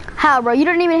 How, bro? You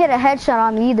didn't even hit a headshot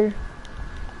on me either.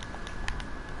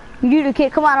 You the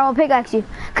kid. Come on, I'm gonna pickaxe you.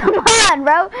 Come on,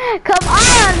 bro. Come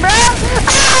on, bro.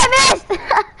 Oh, I missed.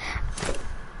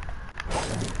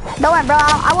 Don't worry, bro.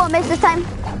 I won't miss this time.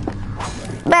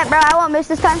 Bet, bro. I won't miss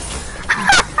this time.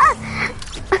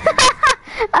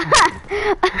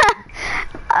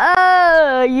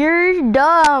 Oh, you're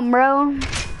dumb, bro.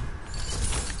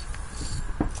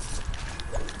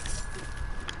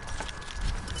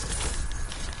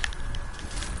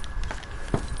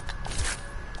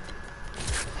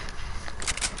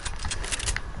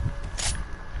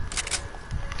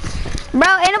 Bro,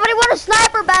 anybody want a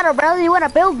sniper battle, bro? You want a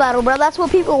build battle, bro? That's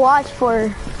what people watch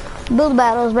for. Build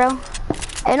battles, bro.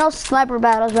 Ain't no sniper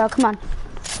battles, bro. Come on.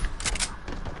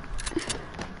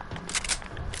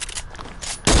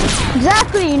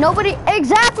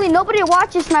 Exactly, nobody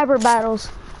watches sniper battles.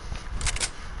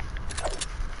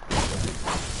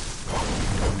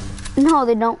 No,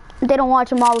 they don't. They don't watch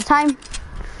them all the time.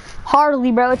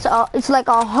 Hardly, bro. It's like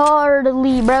a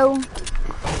hardly, bro.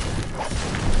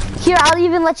 Here, I'll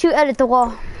even let you edit the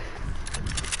wall.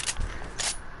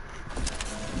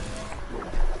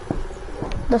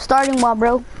 The starting wall,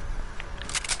 bro.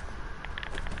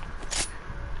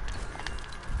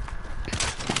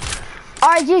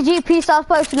 Alright, GG, peace, I'll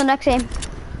play to the next game.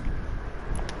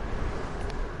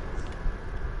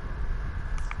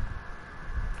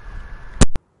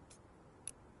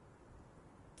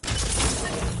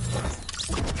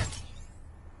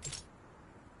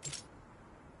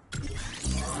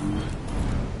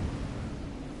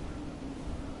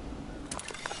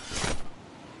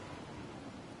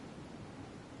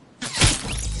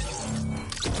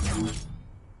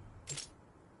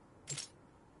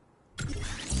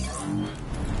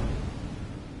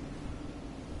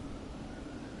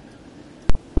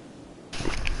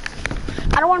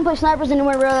 I don't want to play snipers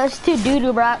anymore, bro. That's too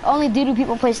doo-doo, bro. Only doo-doo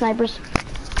people play snipers.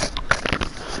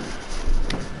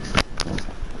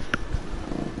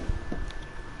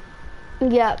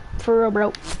 Yeah, for real, bro.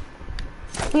 Look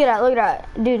at that, look at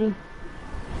that. Doo-doo.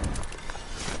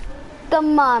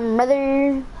 Come on,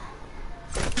 brother.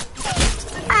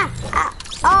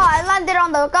 Oh, I landed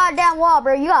on the goddamn wall,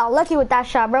 bro. You got lucky with that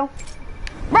shot, bro.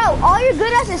 Bro, all you're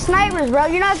good at is snipers, bro.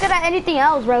 You're not good at anything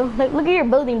else, bro. Like, look at your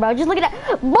building, bro. Just look at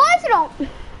that. Boys, you don't.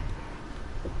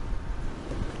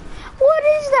 What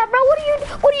is that, bro? What are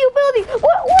you building?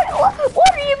 What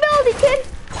are you building, kid?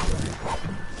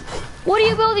 What are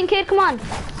you building, kid? Come on.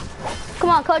 Come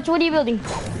on, coach. What are you building?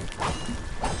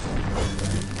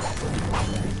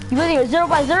 You building a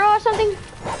 0x0 or something?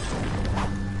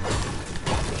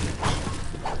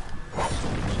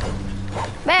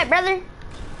 Bad, brother.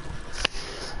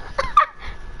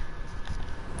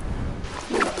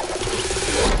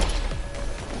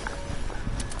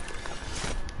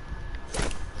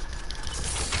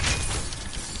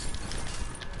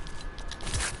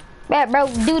 Bad, bro.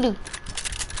 Doo-doo.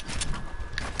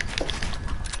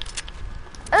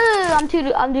 I'm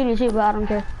doo-doo too, but I don't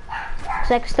care.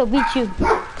 Cause I can still beat you.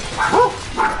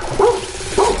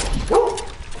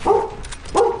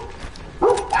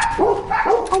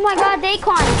 Oh my god,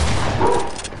 Daquan.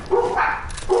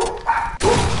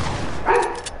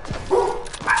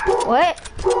 What?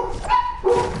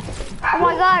 Oh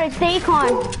my god, it's Daquan.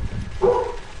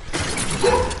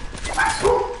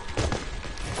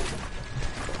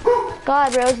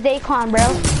 God, bro, it's Daquan, bro.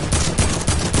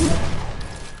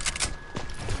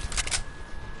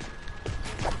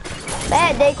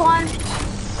 Bad, Daquan.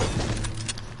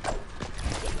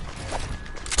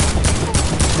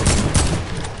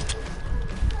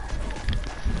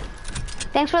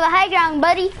 Thanks for the high ground,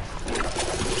 buddy.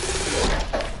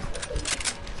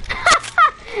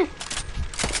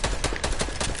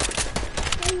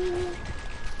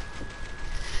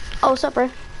 Oh, what's up, bro?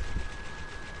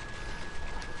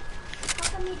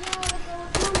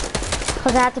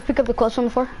 Because I have to pick up the clothes from the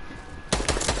floor.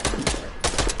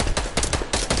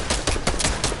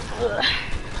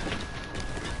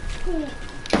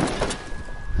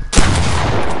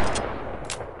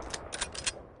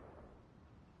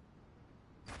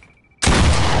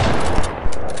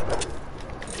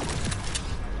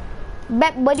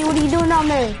 Bet, buddy, what are you doing down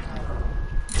there?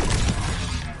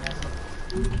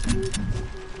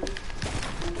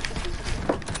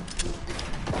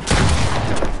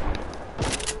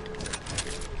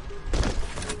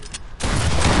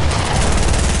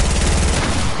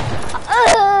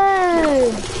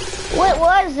 What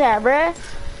was that, bro?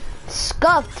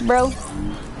 Scuffed, bro.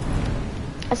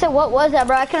 I said, what was that,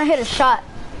 bro? I couldn't hit a shot.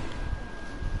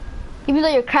 Even though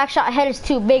your crack shot head is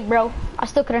too big, bro, I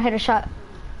still couldn't hit a shot.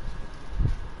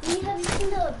 You haven't seen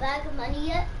the bag of money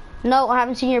yet? No, I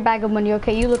haven't seen your bag of money.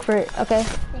 Okay, you look for it, okay?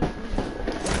 Thank you.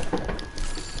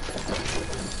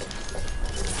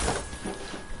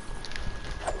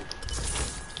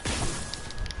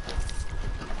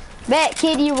 Bet,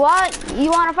 kid, you want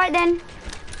to fight then?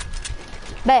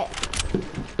 Bet.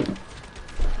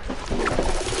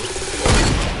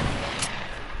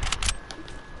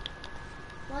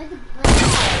 Why the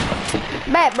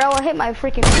Bet, bro, I hit my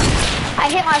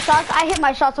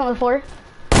shots on the floor.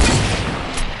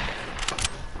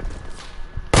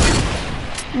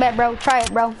 Bet, bro, try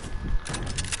it, bro.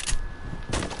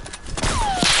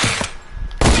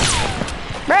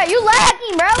 Bro, you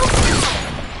lagging, bro.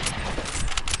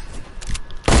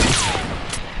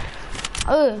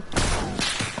 Ugh.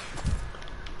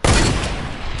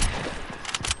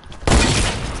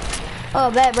 Oh,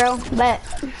 bet, bro, bet.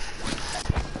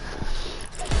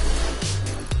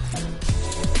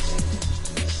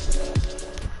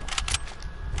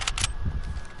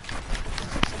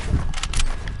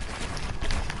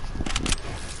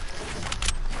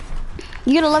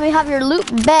 You gonna let me have your loot?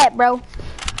 Bet, bro.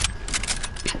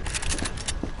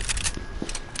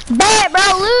 Bet,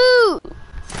 bro, loot!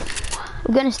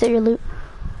 I'm gonna steal your loot.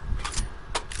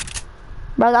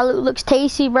 Bro, that loot looks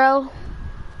tasty, bro.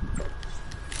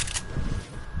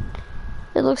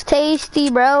 It looks tasty,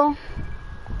 bro.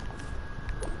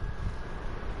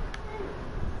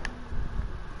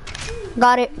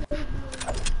 Got it.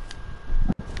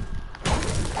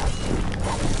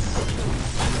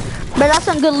 Bro, that's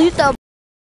some good loot, though.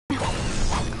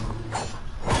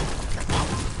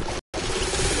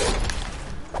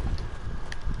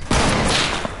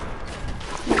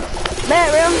 Bet,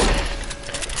 bro.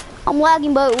 I'm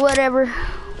lagging, but whatever.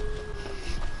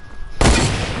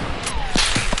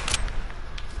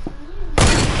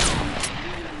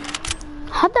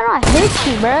 not hit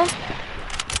you, bruh?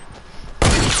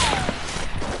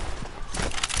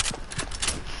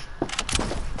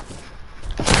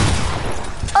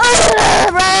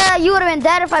 Bruh, you would have been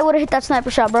dead if I would have hit that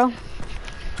sniper shot, bro.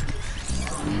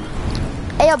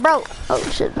 Hey, yo, bro. Oh,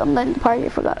 shit. I'm letting the party. I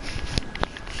forgot.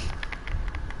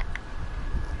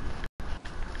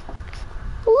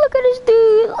 Look at this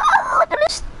dude. Look at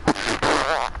this.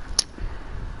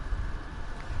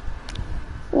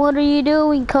 What are you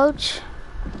doing, coach?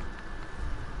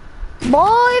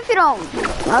 Boy, if you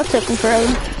don't, I'll take him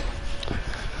forever.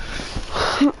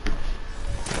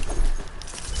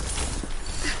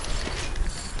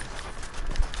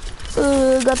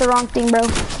 Got the wrong thing, bro.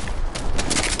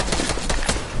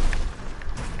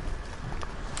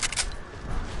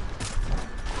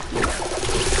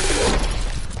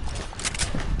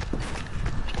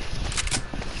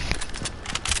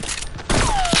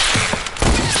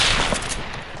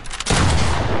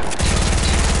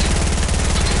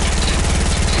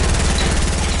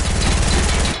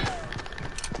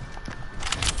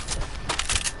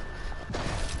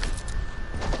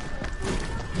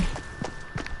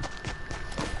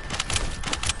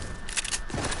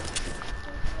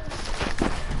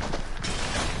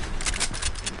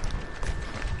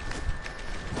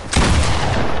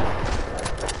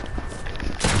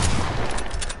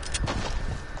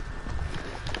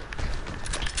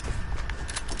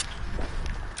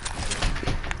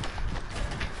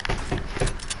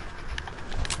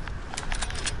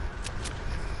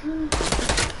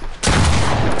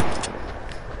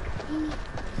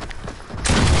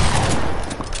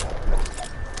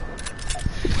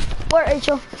 Where,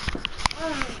 Rachel?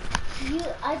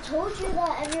 I told you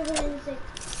that everybody was like,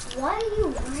 why are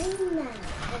you whining that?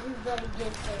 Everybody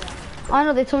did say that. I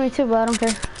know they told me too, but I don't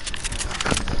care.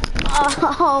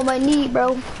 Oh, my knee,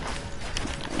 bro.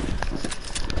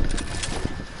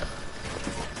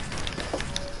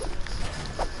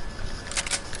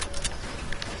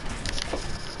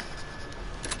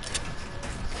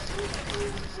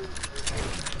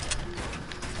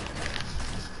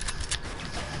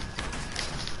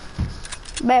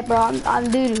 Bet, bro,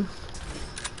 I'm doo-doo.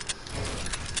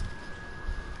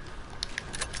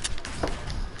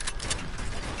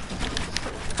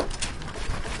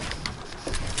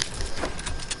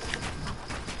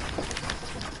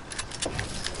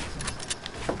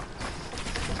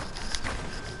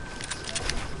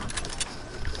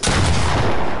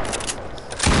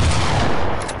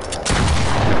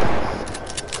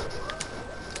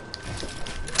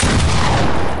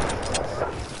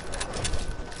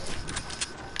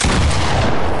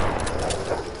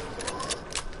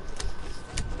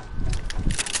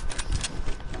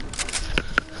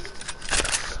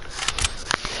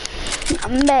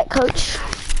 I'm back, coach.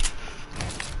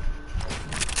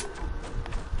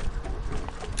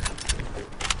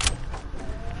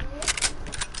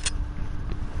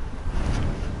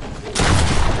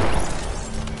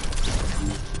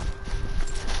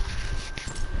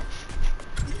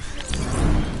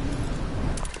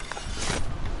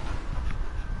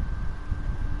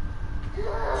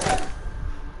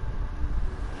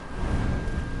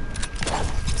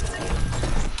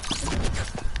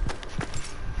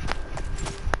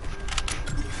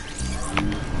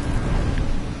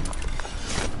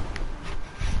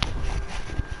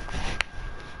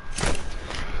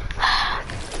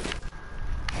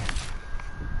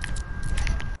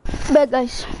 Bet,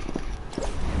 guys.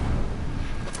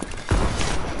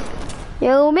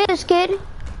 Yo, miss, kid.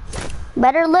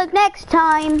 Better look next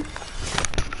time.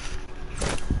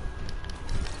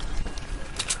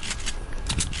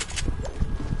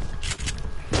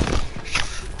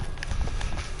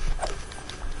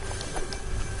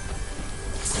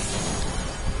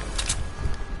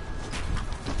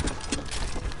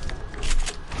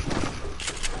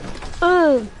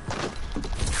 Ugh.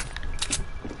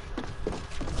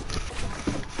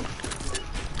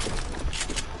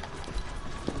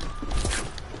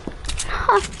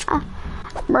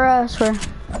 Bruh, I swear.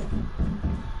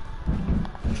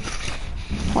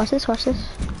 Watch this, watch this.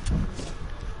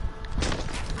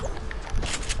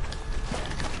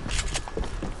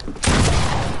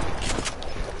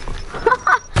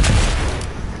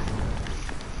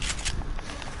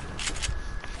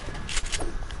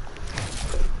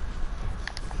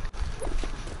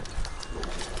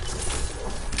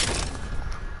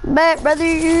 Bet,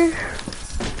 brother.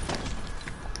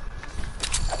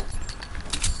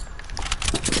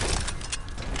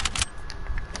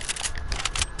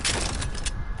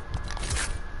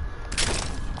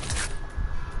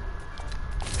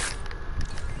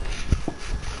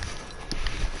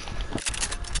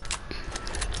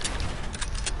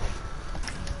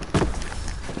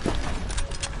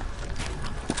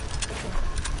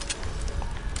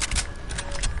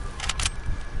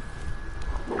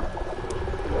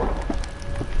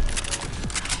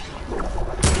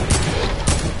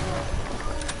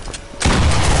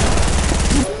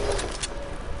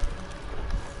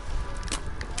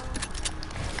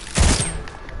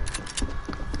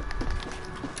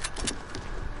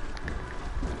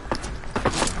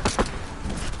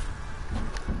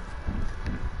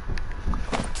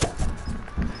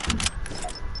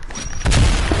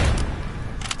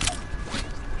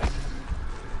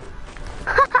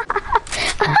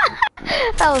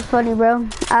 That was funny, bro.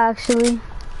 Actually,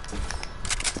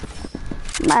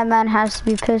 my man has to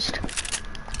be pissed.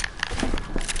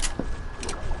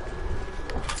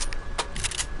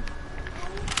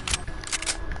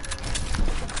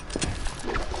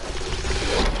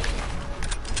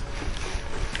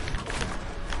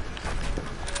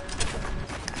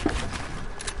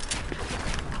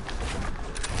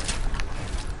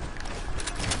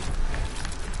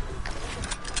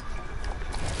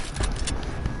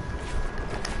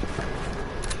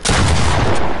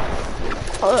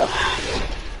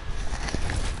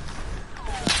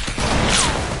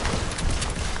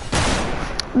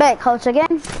 Back, coach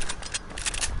again.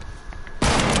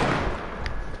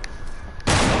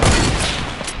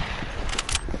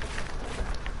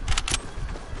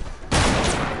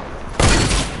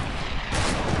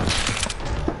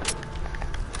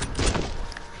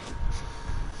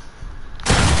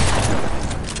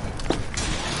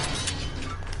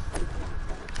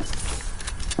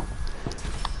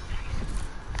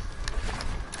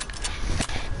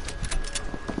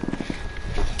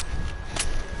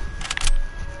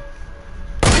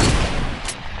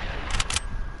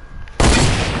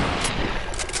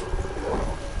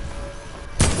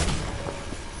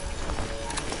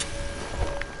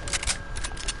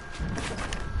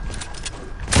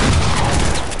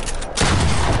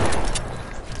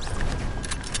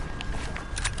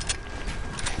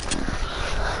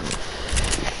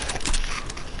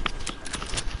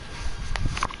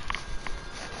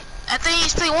 I think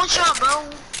he's playing one shot, bro.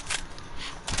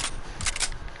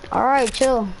 Alright,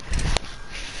 chill.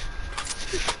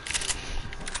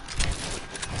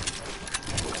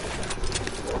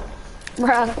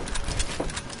 Bruh.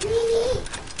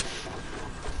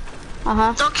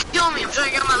 Uh-huh. Don't kill me, I'm trying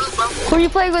to get my loot, bro. Who are you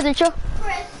playing with, Richo?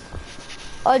 Chris.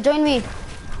 Oh, join me.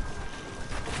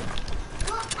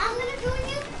 Well, I'm gonna join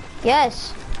you.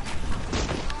 Yes.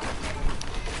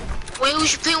 Wait,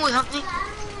 who's you playing with, Humpty?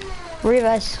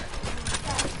 Rivas.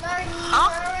 Sorry, Huh?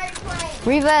 we're already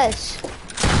playing. Rivas.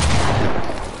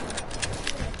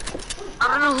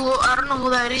 I don't know who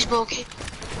that is, but okay.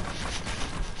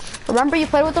 Remember you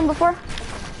played with him before?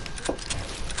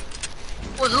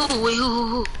 Wait,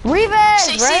 who? Rivas,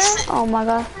 Say- right? say- Oh my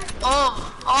god.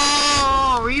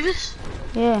 Oh, Reeves?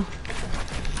 Yeah.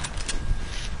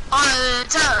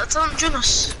 Tell him join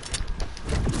us.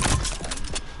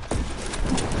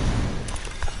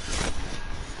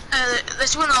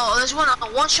 Let's win a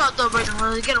one shot though, Brayden.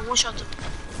 Let's get a one shot though.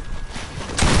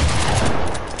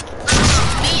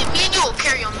 Me and you will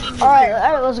carry on.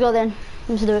 Alright, let's go then.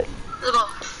 Let's do it. Let's go.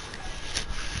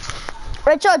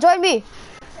 Rachel, join me.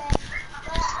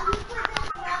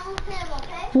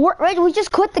 Rachel, we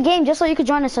just quit the game just so you could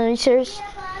join us. Are you serious?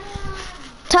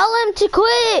 Tell him to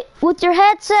quit with your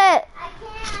headset.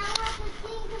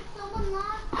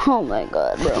 Oh my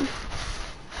god, bro.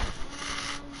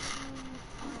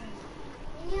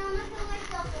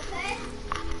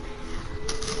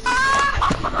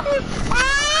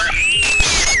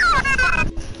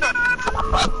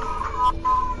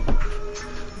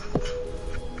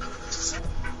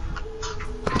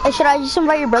 Hey, should I just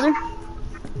invite your brother?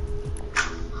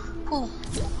 Who?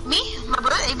 Me? My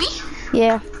brother, AB?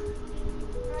 Yeah.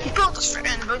 He built this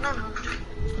friend, but no.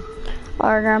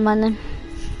 Alright, never mind then.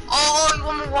 Oh, you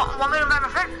want me to invite my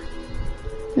friend?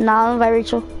 Nah, I'll invite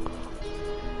Rachel.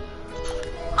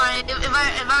 Alright, if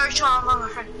I reach you, I'll invite my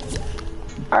friend.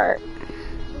 Alright.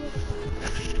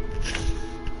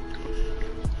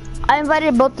 I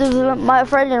invited both of my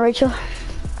friend and Rachel.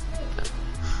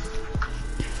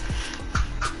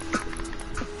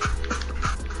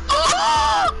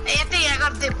 Oh! Hey, I think I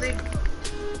got a dip, dude.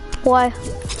 Why?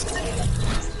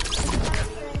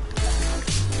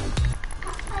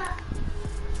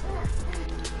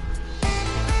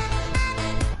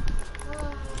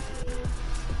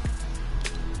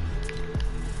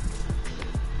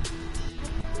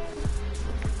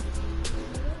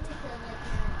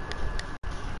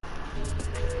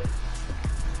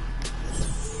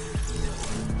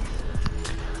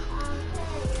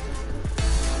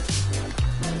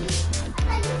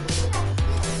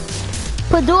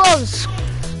 Put duos.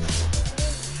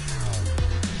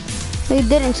 They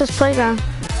didn't, it's just playground.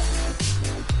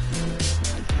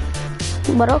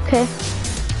 But okay.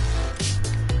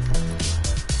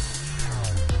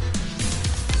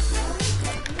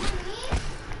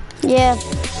 Yeah.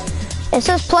 It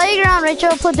says playground,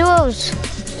 Rachel. Put duos.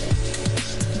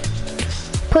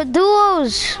 Put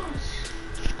duos.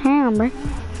 Hang on, bro.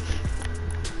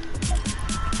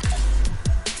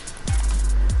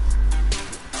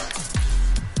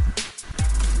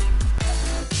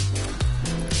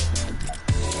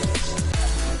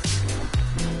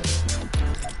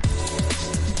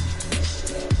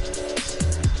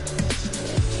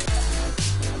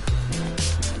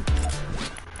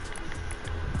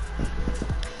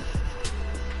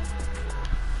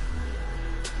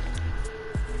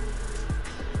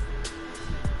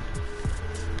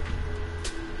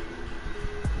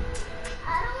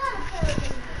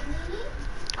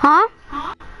 Huh?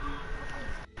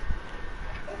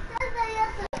 It says that you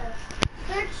have to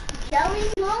search jelly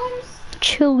clones.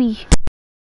 Chili.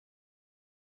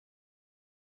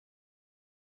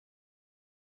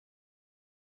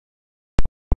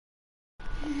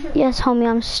 Yes, homie,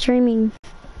 I'm streaming.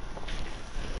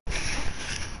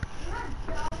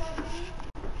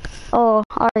 Oh,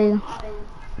 are you?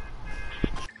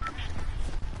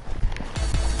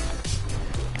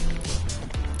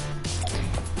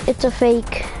 It's a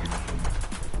fake.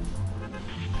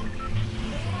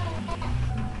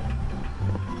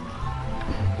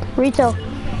 Retail.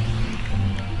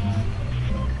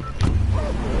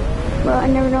 Bro, I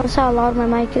never noticed how loud my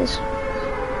mic is.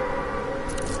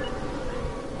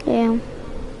 Damn.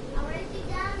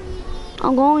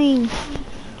 I'm going.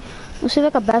 Let's see if I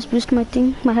can bass boost my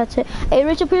thing, my headset. Hey,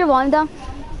 Rachel, put your volume down.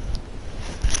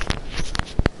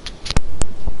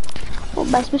 Oh,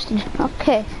 bass boosted.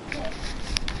 Okay.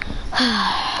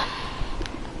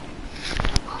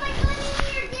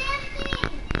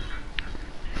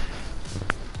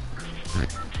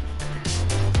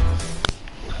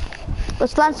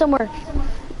 Let's land somewhere.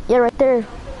 Yeah, right there.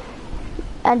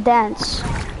 And dance.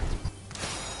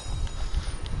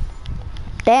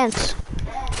 Dance.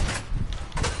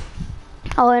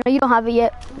 Oh, I know you don't have it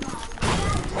yet.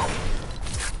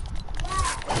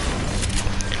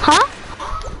 Huh?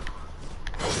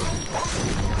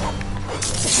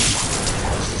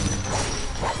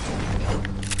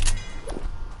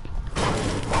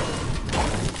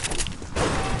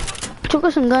 Took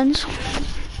us some guns.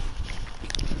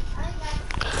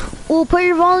 Ooh, put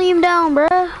your volume down,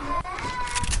 bruh.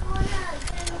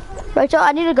 Rachel,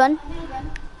 I need a gun.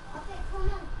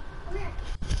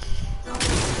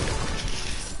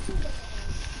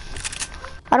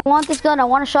 I don't want this gun, I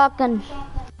want a shotgun.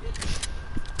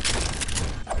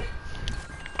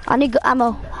 I need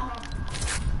ammo.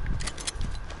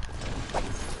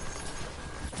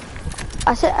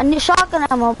 I said I need shotgun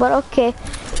ammo, but okay.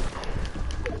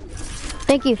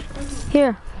 Thank you.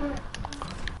 Here.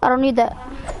 I don't need that.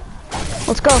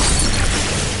 Let's go.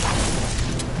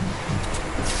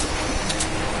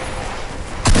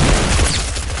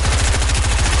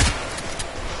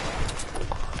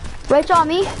 Rachel, on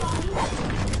me.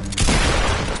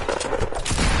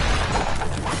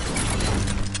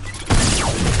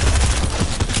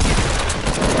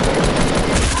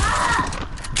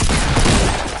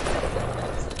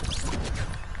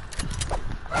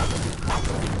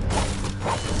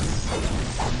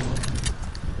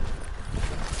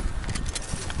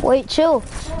 Wait, chill.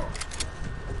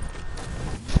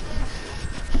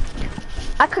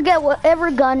 I could get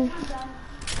whatever gun.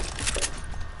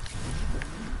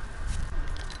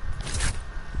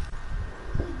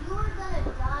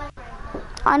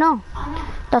 I know.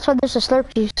 That's why there's a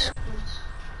Slurpees.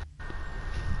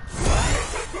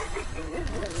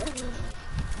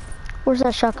 Where's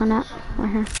that shotgun at?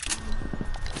 Right here.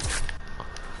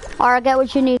 Alright, get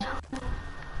what you need.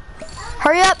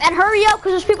 Hurry up,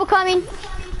 because there's people coming.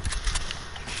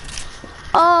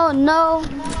 Oh, no.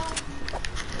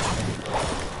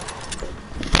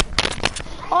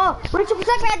 Oh, Rachel,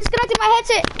 protect me. I disconnected my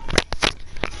headset.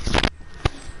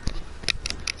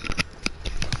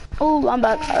 Oh, I'm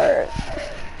back. Alright.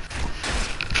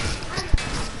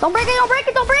 Don't break it, don't break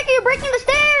it, don't break it. You're breaking the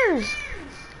stairs.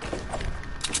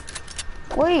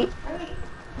 Wait.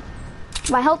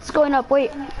 My health's going up.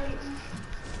 Wait.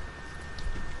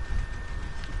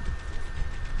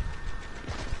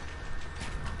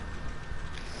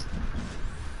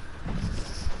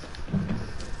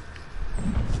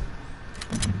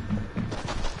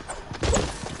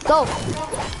 Go.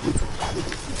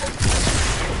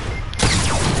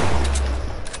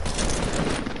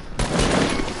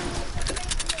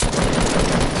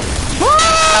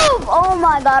 Move! Oh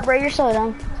my god, bro, you're so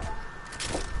dumb.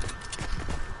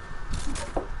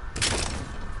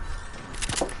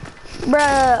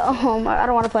 Bruh, oh my, I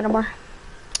don't want to play no more.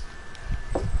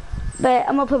 But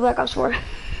I'm gonna play Black Ops 4.